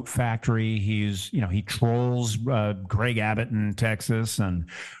quote factory. He trolls Greg Abbott in Texas and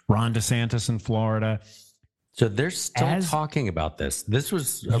Ron DeSantis in Florida. So they're still talking about this. This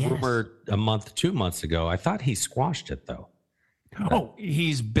was a rumor 2 months ago. I thought he squashed it, though. Oh,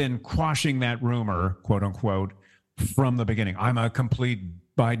 he's been quashing that rumor, quote unquote, from the beginning. I'm a complete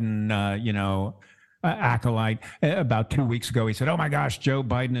Biden, acolyte. About 2 weeks ago, he said, oh my gosh, Joe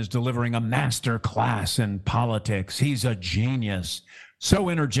Biden is delivering a master class in politics. He's a genius. So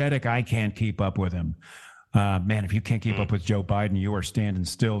energetic, I can't keep up with him. Man, if you can't keep up with Joe Biden, you are standing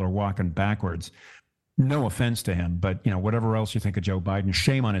still or walking backwards. No offense to him, but whatever else you think of Joe Biden,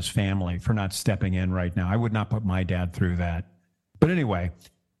 shame on his family for not stepping in right now. I would not put my dad through that. But anyway,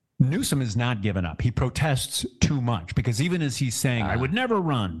 Newsom has not given up. He protests too much because even as he's saying, I would never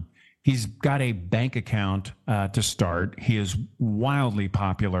run, he's got a bank account to start. He is wildly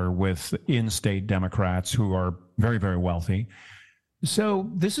popular with in-state Democrats who are very, very wealthy. So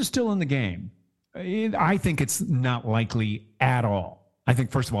this is still in the game. I think it's not likely at all. I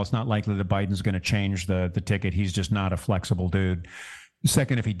think, first of all, it's not likely that Biden's going to change the ticket. He's just not a flexible dude.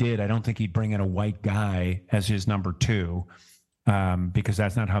 Second, if he did, I don't think he'd bring in a white guy as his number two. Because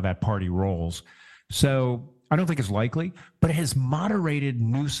that's not how that party rolls. So I don't think it's likely, but it has moderated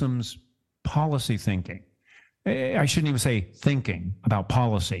Newsom's policy thinking. I shouldn't even say thinking about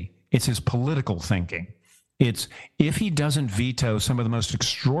policy. It's his political thinking. It's if he doesn't veto some of the most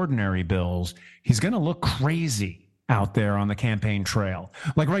extraordinary bills, he's going to look crazy out there on the campaign trail.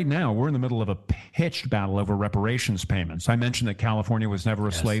 Like right now, we're in the middle of a pitched battle over reparations payments. I mentioned that California was never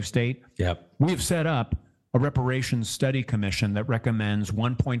a slave state. Yep. We've set up a reparations study commission that recommends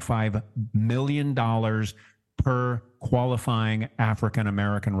 $1.5 million per qualifying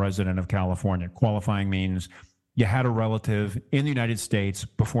African-American resident of California. Qualifying means you had a relative in the United States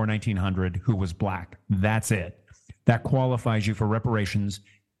before 1900 who was black. That's it. That qualifies you for reparations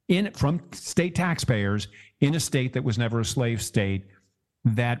from state taxpayers in a state that was never a slave state,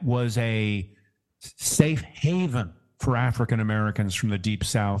 that was a safe haven for African Americans from the Deep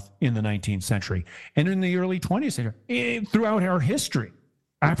South in the 19th century. And in the early 20th century, throughout our history,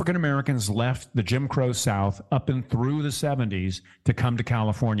 African Americans left the Jim Crow South up and through the 70s to come to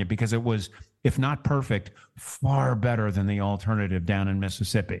California because it was, if not perfect, far better than the alternative down in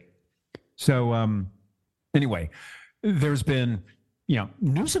Mississippi. So anyway, there's been,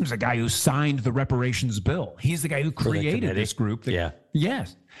 Newsom's the guy who signed the reparations bill. He's the guy who created this group.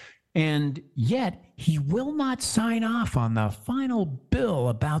 Yes. And yet he will not sign off on the final bill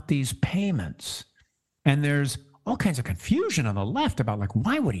about these payments. And there's all kinds of confusion on the left about, like,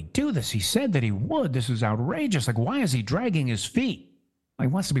 why would he do this? He said that he would. This is outrageous. Like, why is he dragging his feet? He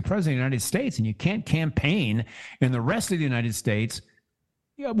wants to be president of the United States, and you can't campaign in the rest of the United States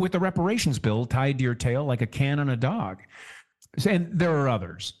with the reparations bill tied to your tail like a can on a dog. And there are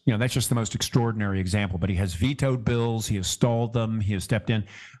others. That's just the most extraordinary example. But he has vetoed bills. He has stalled them. He has stepped in.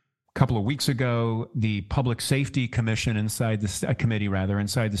 A couple of weeks ago, the Public Safety Commission inside the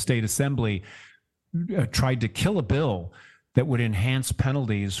State Assembly tried to kill a bill that would enhance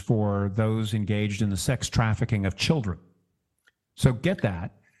penalties for those engaged in the sex trafficking of children. So get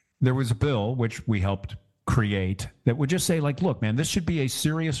that. There was a bill, which we helped create, that would just say, like, look, man, this should be a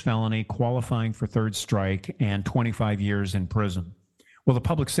serious felony qualifying for third strike and 25 years in prison. Well, the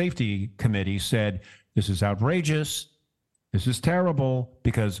Public Safety Committee said, this is outrageous. This is terrible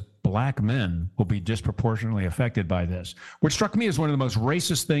because black men will be disproportionately affected by this, which struck me as one of the most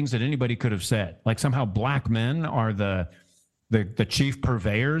racist things that anybody could have said. Like somehow black men are the chief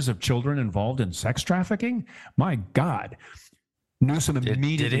purveyors of children involved in sex trafficking. My God. Newsom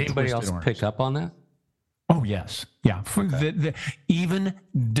immediately Did anybody else pick up on that? Oh, yes. Yeah. Okay. Even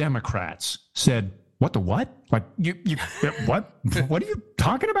Democrats said, what the what? Like, you what? What are you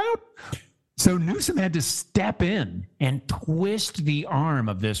talking about? So Newsom had to step in and twist the arm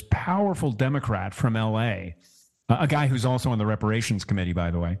of this powerful Democrat from L.A., a guy who's also on the reparations committee,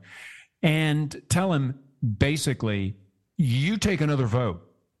 by the way, and tell him, basically, you take another vote.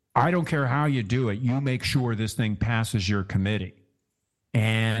 I don't care how you do it. You make sure this thing passes your committee.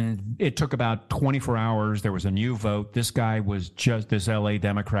 And it took about 24 hours. There was a new vote. This guy was just, this L.A.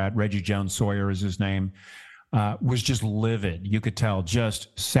 Democrat, Reggie Jones Sawyer is his name, was just livid. You could tell,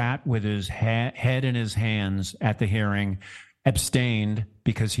 just sat with his head in his hands at the hearing, abstained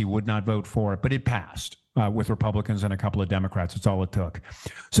because he would not vote for it, but it passed with Republicans and a couple of Democrats. That's all it took.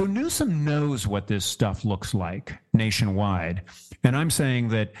 So Newsom knows what this stuff looks like nationwide. And I'm saying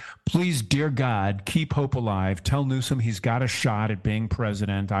that, please, dear God, keep hope alive. Tell Newsom he's got a shot at being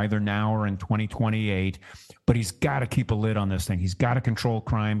president either now or in 2028, but he's got to keep a lid on this thing. He's got to control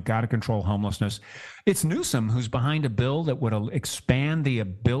crime, got to control homelessness. It's Newsom who's behind a bill that would expand the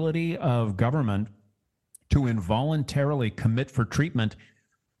ability of government to involuntarily commit for treatment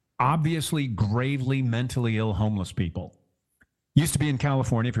obviously gravely mentally ill homeless people. Used to be in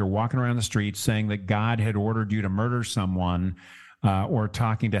California, if you're walking around the street saying that God had ordered you to murder someone or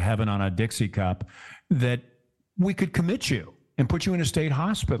talking to heaven on a Dixie cup, that we could commit you and put you in a state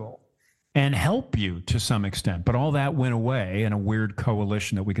hospital and help you to some extent. But all that went away in a weird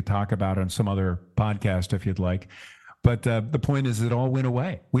coalition that we could talk about on some other podcast if you'd like. But the point is it all went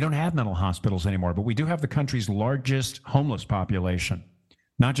away. We don't have mental hospitals anymore, but we do have the country's largest homeless population,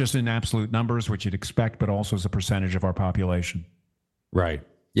 not just in absolute numbers, which you'd expect, but also as a percentage of our population. Right.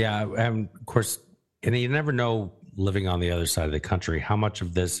 Yeah. And of course, and you never know, living on the other side of the country, how much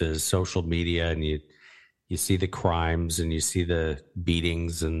of this is social media, and you see the crimes and you see the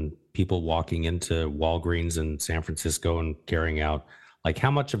beatings and people walking into Walgreens in San Francisco and carrying out, like,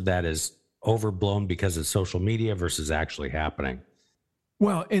 how much of that is overblown because of social media versus actually happening?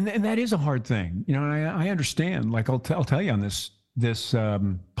 Well, and that is a hard thing. You know, I understand. Like, I'll tell you on this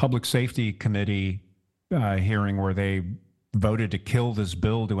Public Safety Committee hearing where they voted to kill this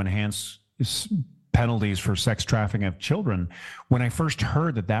bill to enhance penalties for sex trafficking of children. When I first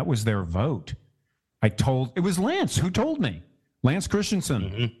heard that was their vote, it was Lance who told me. Lance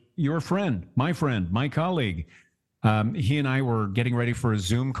Christensen, your friend, my colleague. He and I were getting ready for a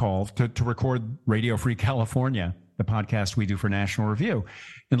Zoom call to record Radio Free California, the podcast we do for National Review.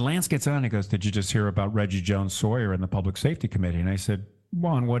 And Lance gets on and he goes, "Did you just hear about Reggie Jones Sawyer and the Public Safety Committee?" And I said,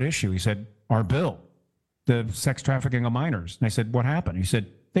 "Well, on what issue?" He said, "Our bill, the sex trafficking of minors." And I said, "What happened?" He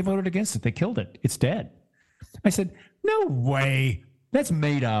said, "They voted against it. They killed it. It's dead." I said, "No way. That's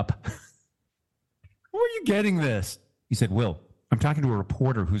made up." "Where are you getting this?" He said, "Will, I'm talking to a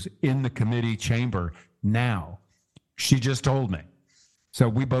reporter who's in the committee chamber now. She just told me." So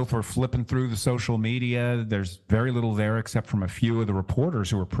we both were flipping through the social media. There's very little there except from a few of the reporters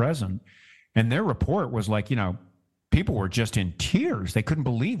who were present. And their report was like, people were just in tears. They couldn't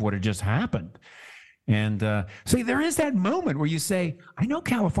believe what had just happened. And see, there is that moment where you say, I know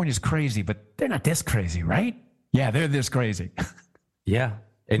California's crazy, but they're not this crazy, right? Yeah, they're this crazy. Yeah.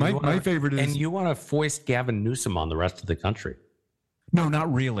 And my favorite is... And you want to foist Gavin Newsom on the rest of the country. No,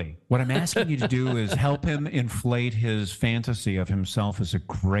 not really. What I'm asking you to do is help him inflate his fantasy of himself as a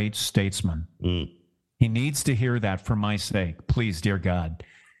great statesman. He needs to hear that for my sake. Please, dear God.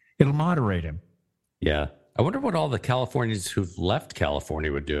 It'll moderate him. Yeah. I wonder what all the Californians who've left California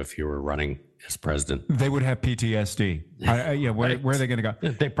would do if you were running as president. They would have PTSD. Where are they going to go?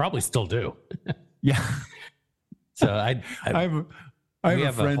 They probably still do. Yeah. So I have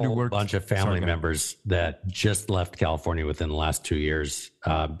a friend who works. Bunch of family members that just left California within the last 2 years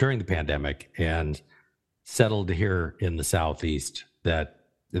during the pandemic and settled here in the Southeast, that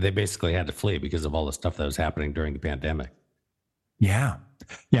they basically had to flee because of all the stuff that was happening during the pandemic. Yeah.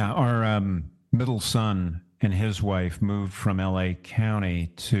 Yeah. Our middle son and his wife moved from LA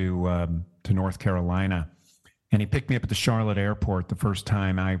County to North Carolina. And he picked me up at the Charlotte airport the first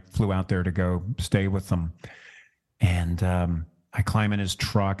time I flew out there to go stay with them. And I climb in his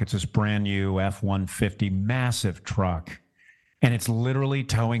truck. It's this brand new F-150, massive truck. And it's literally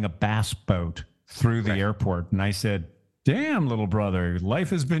towing a bass boat through the airport. And I said, damn, little brother,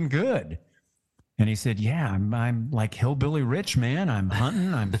 life has been good. And he said, yeah, I'm like hillbilly rich, man. I'm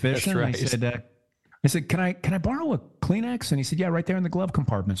hunting, I'm fishing. That's right. I said, can I borrow a Kleenex? And he said, yeah, right there in the glove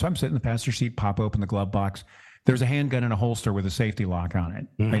compartment. So I'm sitting in the passenger seat, pop open the glove box. There's a handgun in a holster with a safety lock on it.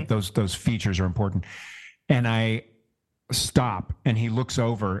 Mm-hmm. Right? Those features are important. And I stop, and he looks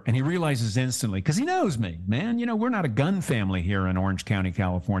over, and he realizes instantly, because he knows me, man. You know, we're not a gun family here in Orange County,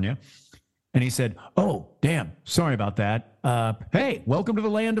 California. And he said, oh, damn, sorry about that. Hey, welcome to the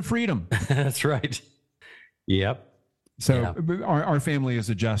land of freedom. That's right. Yep. So our family is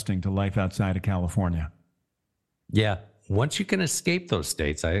adjusting to life outside of California. Yeah. Once you can escape those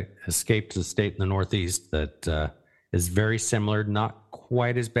states, I escaped a state in the Northeast that is very similar, not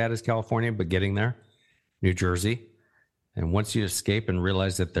quite as bad as California, but getting there, New Jersey. And once you escape and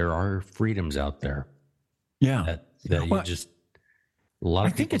realize that there are freedoms out there, that you just, a lot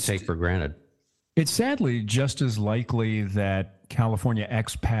of people take for granted. It's sadly just as likely that California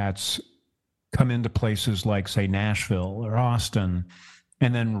expats come into places like, say, Nashville or Austin,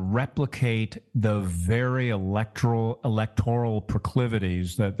 and then replicate the very electoral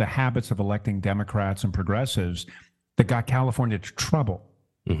proclivities, the habits of electing Democrats and progressives that got California to trouble.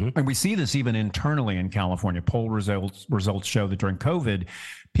 Mm-hmm. And we see this even internally in California. Poll results show that during COVID,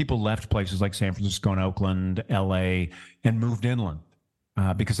 people left places like San Francisco and Oakland, LA, and moved inland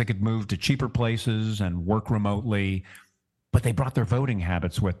because they could move to cheaper places and work remotely, but they brought their voting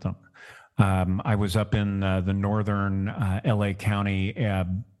habits with them. I was up in the northern LA County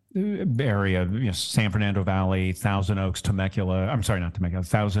area, San Fernando Valley, Thousand Oaks,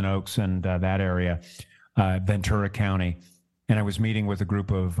 Thousand Oaks and that area, Ventura County. And I was meeting with a group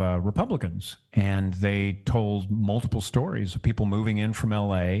of Republicans, and they told multiple stories of people moving in from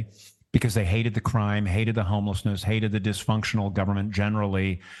LA because they hated the crime, hated the homelessness, hated the dysfunctional government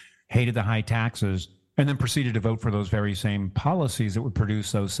generally, hated the high taxes, and then proceeded to vote for those very same policies that would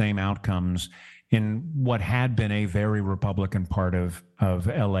produce those same outcomes in what had been a very Republican part of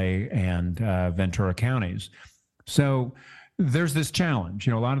LA and Ventura counties. So there's this challenge.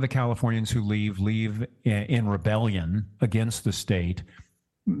 A lot of the Californians who leave in rebellion against the state.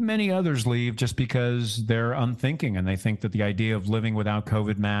 Many others leave just because they're unthinking, and they think that the idea of living without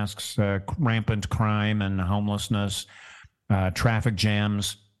COVID masks, rampant crime and homelessness, traffic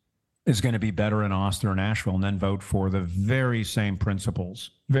jams is going to be better in Austin or Nashville, and then vote for the very same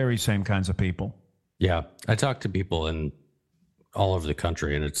principles, very same kinds of people. Yeah, I talk to people in all over the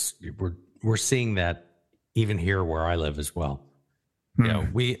country, and we're seeing that even here where I live as well.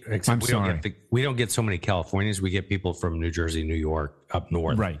 We don't get so many Californians. We get people from New Jersey, New York, up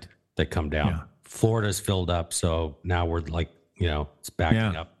north, right, that come down. Yeah. Florida's filled up, so now we're like, it's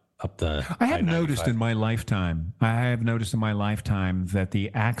backing up the. I have noticed in my lifetime that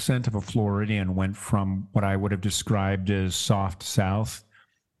the accent of a Floridian went from what I would have described as soft South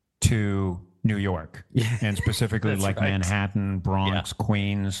to New York, and specifically like right. Manhattan, Bronx,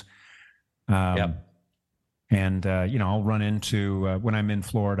 Queens. And, I'll run into, when I'm in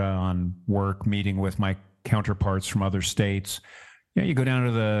Florida on work, meeting with my counterparts from other states, you go down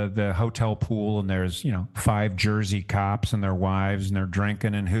to the hotel pool, and there's, 5 Jersey cops and their wives, and they're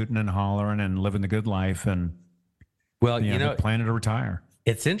drinking and hooting and hollering and living the good life. And, they're planning to retire.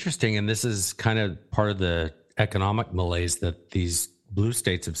 It's interesting. And this is kind of part of the economic malaise that these blue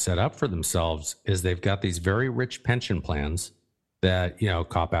states have set up for themselves, is they've got these very rich pension plans that,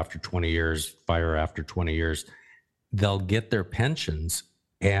 cop after 20 years, fire after 20 years, they'll get their pensions.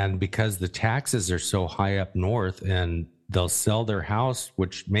 And because the taxes are so high up north, and they'll sell their house,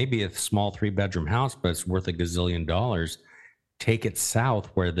 which may be a small 3-bedroom house, but it's worth $1 gazillion, take it south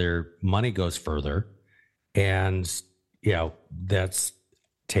where their money goes further. And, that's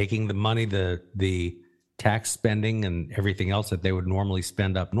taking the money, the tax spending and everything else that they would normally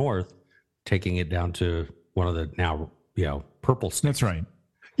spend up north, taking it down to one of the now, purple states. That's right.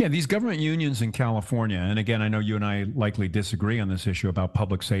 Yeah, these government unions in California, and again, I know you and I likely disagree on this issue about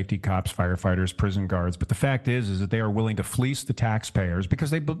public safety, cops, firefighters, prison guards, but the fact is that they are willing to fleece the taxpayers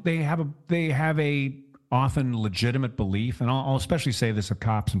because they have a often legitimate belief, and I'll especially say this of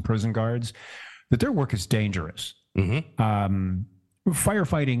cops and prison guards, that their work is dangerous. Mm-hmm.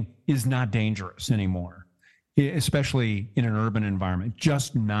 Firefighting is not dangerous anymore, especially in an urban environment.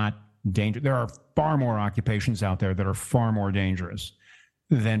 Just not dangerous. There are far more occupations out there that are far more dangerous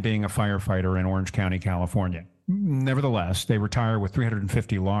than being a firefighter in Orange County, California. Nevertheless, they retire with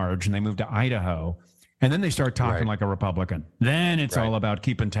 350 large, and they move to Idaho, And then they start talking like a Republican. Then it's all about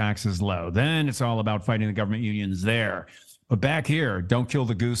keeping taxes low. Then it's all about fighting the government unions there. But back here, don't kill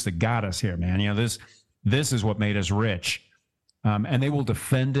the goose that got us here, man. You know, this is what made us rich. And they will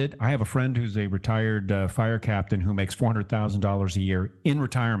defend it. I have a friend who's a retired fire captain who makes $400,000 a year in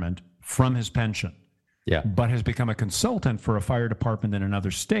retirement from his pension. Yeah. But has become a consultant for a fire department in another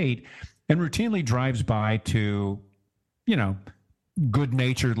state and routinely drives by to, you know,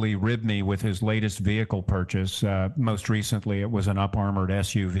 good-naturedly rib me with his latest vehicle purchase. Most recently, it was an up-armored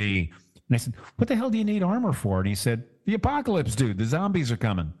SUV. And I said, what the hell do you need armor for? And he said, the apocalypse, dude. The zombies are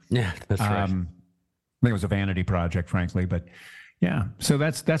coming. Yeah, that's right. I think it was a vanity project, frankly. But yeah, so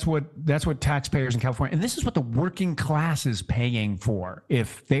that's what taxpayers in California, and this is what the working class is paying for.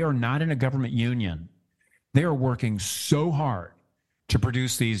 If they are not in a government union, they are working so hard to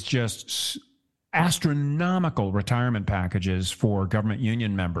produce these just astronomical retirement packages for government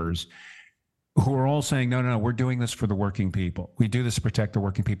union members who are all saying, no, we're doing this for the working people. We do this to protect the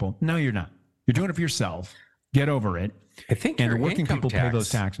working people. No, you're not. You're doing it for yourself. Get over it. I think and the working people pay those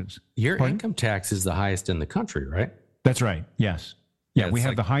taxes. Your income tax is the highest in the country, right? That's right. Yes. Yeah, we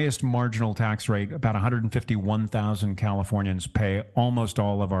have like the highest marginal tax rate. About 151,000 Californians pay almost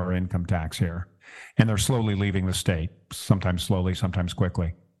all of our income tax here. And they're slowly leaving the state, sometimes slowly, sometimes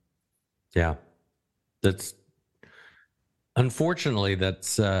quickly. Yeah. Unfortunately,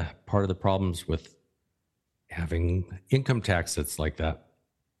 that's part of the problems with having income tax that's like that.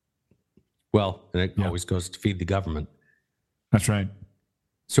 Well, and it always goes to feed the government. That's right.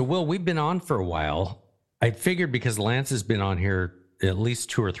 So, Will, we've been on for a while. I figured because Lance has been on here at least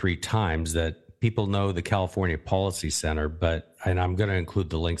 2 or 3 times that people know the California Policy Center, and I'm going to include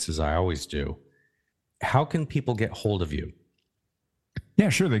the links as I always do. How can people get hold of you? Yeah,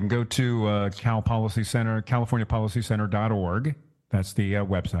 sure. They can go to Cal Policy Center, californiapolicycenter.org. That's the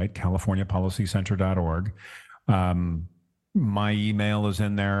website, californiapolicycenter.org. My email is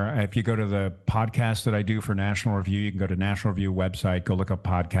in there. If you go to the podcast that I do for National Review, you can go to National Review website, go look up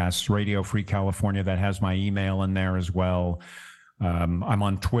podcasts, Radio Free California. That has my email in there as well. I'm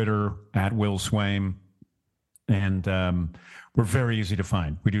on Twitter at Will Swaim, and we're very easy to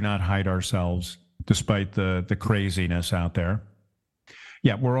find. We do not hide ourselves, despite the craziness out there.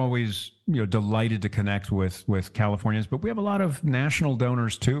 Yeah, we're always delighted to connect with Californians, but we have a lot of national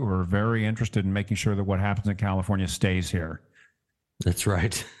donors too who are very interested in making sure that what happens in California stays here. That's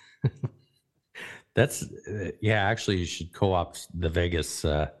right. Actually, you should co-opt the Vegas.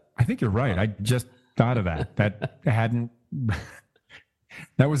 I think you're right. I just thought of that.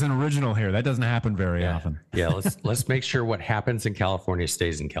 That was an original here. That doesn't happen very often. Yeah, let's make sure what happens in California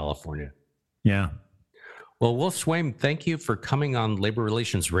stays in California. Yeah. Well, Will Swaim, thank you for coming on Labor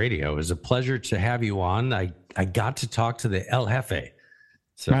Relations Radio. It was a pleasure to have you on. I got to talk to the El Jefe.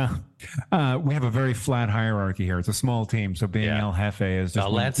 So we have a very flat hierarchy here. It's a small team, so being El Jefe is just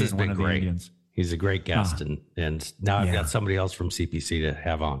Lance has been great. Indians. He's a great guest, and now I've got somebody else from CPC to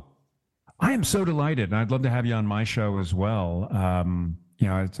have on. I am so delighted, and I'd love to have you on my show as well.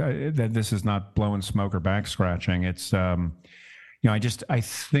 This is not blowing smoke or back scratching. It's I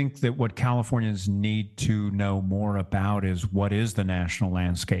think that what Californians need to know more about is what is the national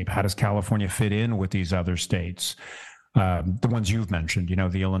landscape? How does California fit in with these other states? The ones you've mentioned,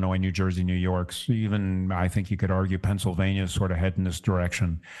 the Illinois, New Jersey, New York's, even I think you could argue Pennsylvania is sort of heading this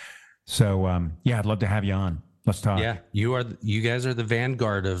direction. So, I'd love to have you on. Let's talk. Yeah, you guys are the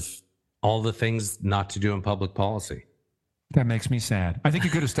vanguard of all the things not to do in public policy. That makes me sad. I think you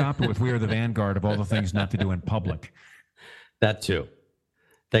could have stopped it with we are the vanguard of all the things not to do in public. That too.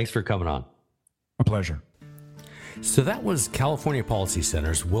 Thanks for coming on. A pleasure. So that was California Policy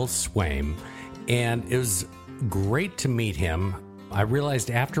Center's Will Swaim, and it was great to meet him. I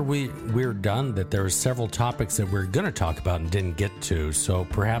realized after we were done that there were several topics that we were going to talk about and didn't get to, so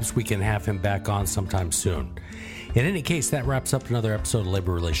perhaps we can have him back on sometime soon. In any case, that wraps up another episode of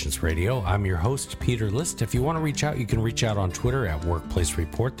Labor Relations Radio. I'm your host, Peter List. If you want to reach out, you can reach out on Twitter at Workplace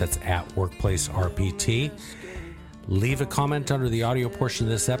Report. That's at Workplace RPT. Leave a comment under the audio portion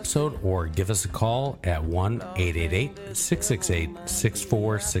of this episode or give us a call at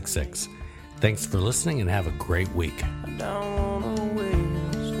 1-888-668-6466. Thanks for listening and have a great week. I don't want to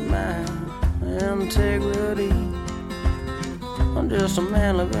waste my integrity. I'm just a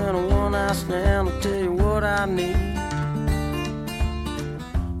man living a one-night stand. I'll tell you what I need.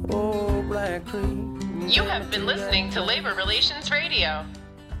 Oh, Black Creek. You have been listening to Labor Relations Radio.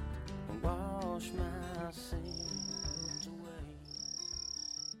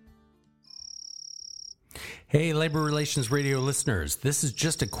 Hey, Labor Relations Radio listeners, this is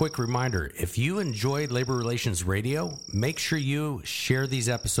just a quick reminder. If you enjoyed Labor Relations Radio, make sure you share these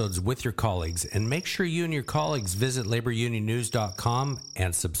episodes with your colleagues, and make sure you and your colleagues visit laborunionnews.com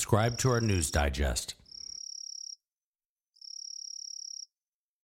and subscribe to our news digest.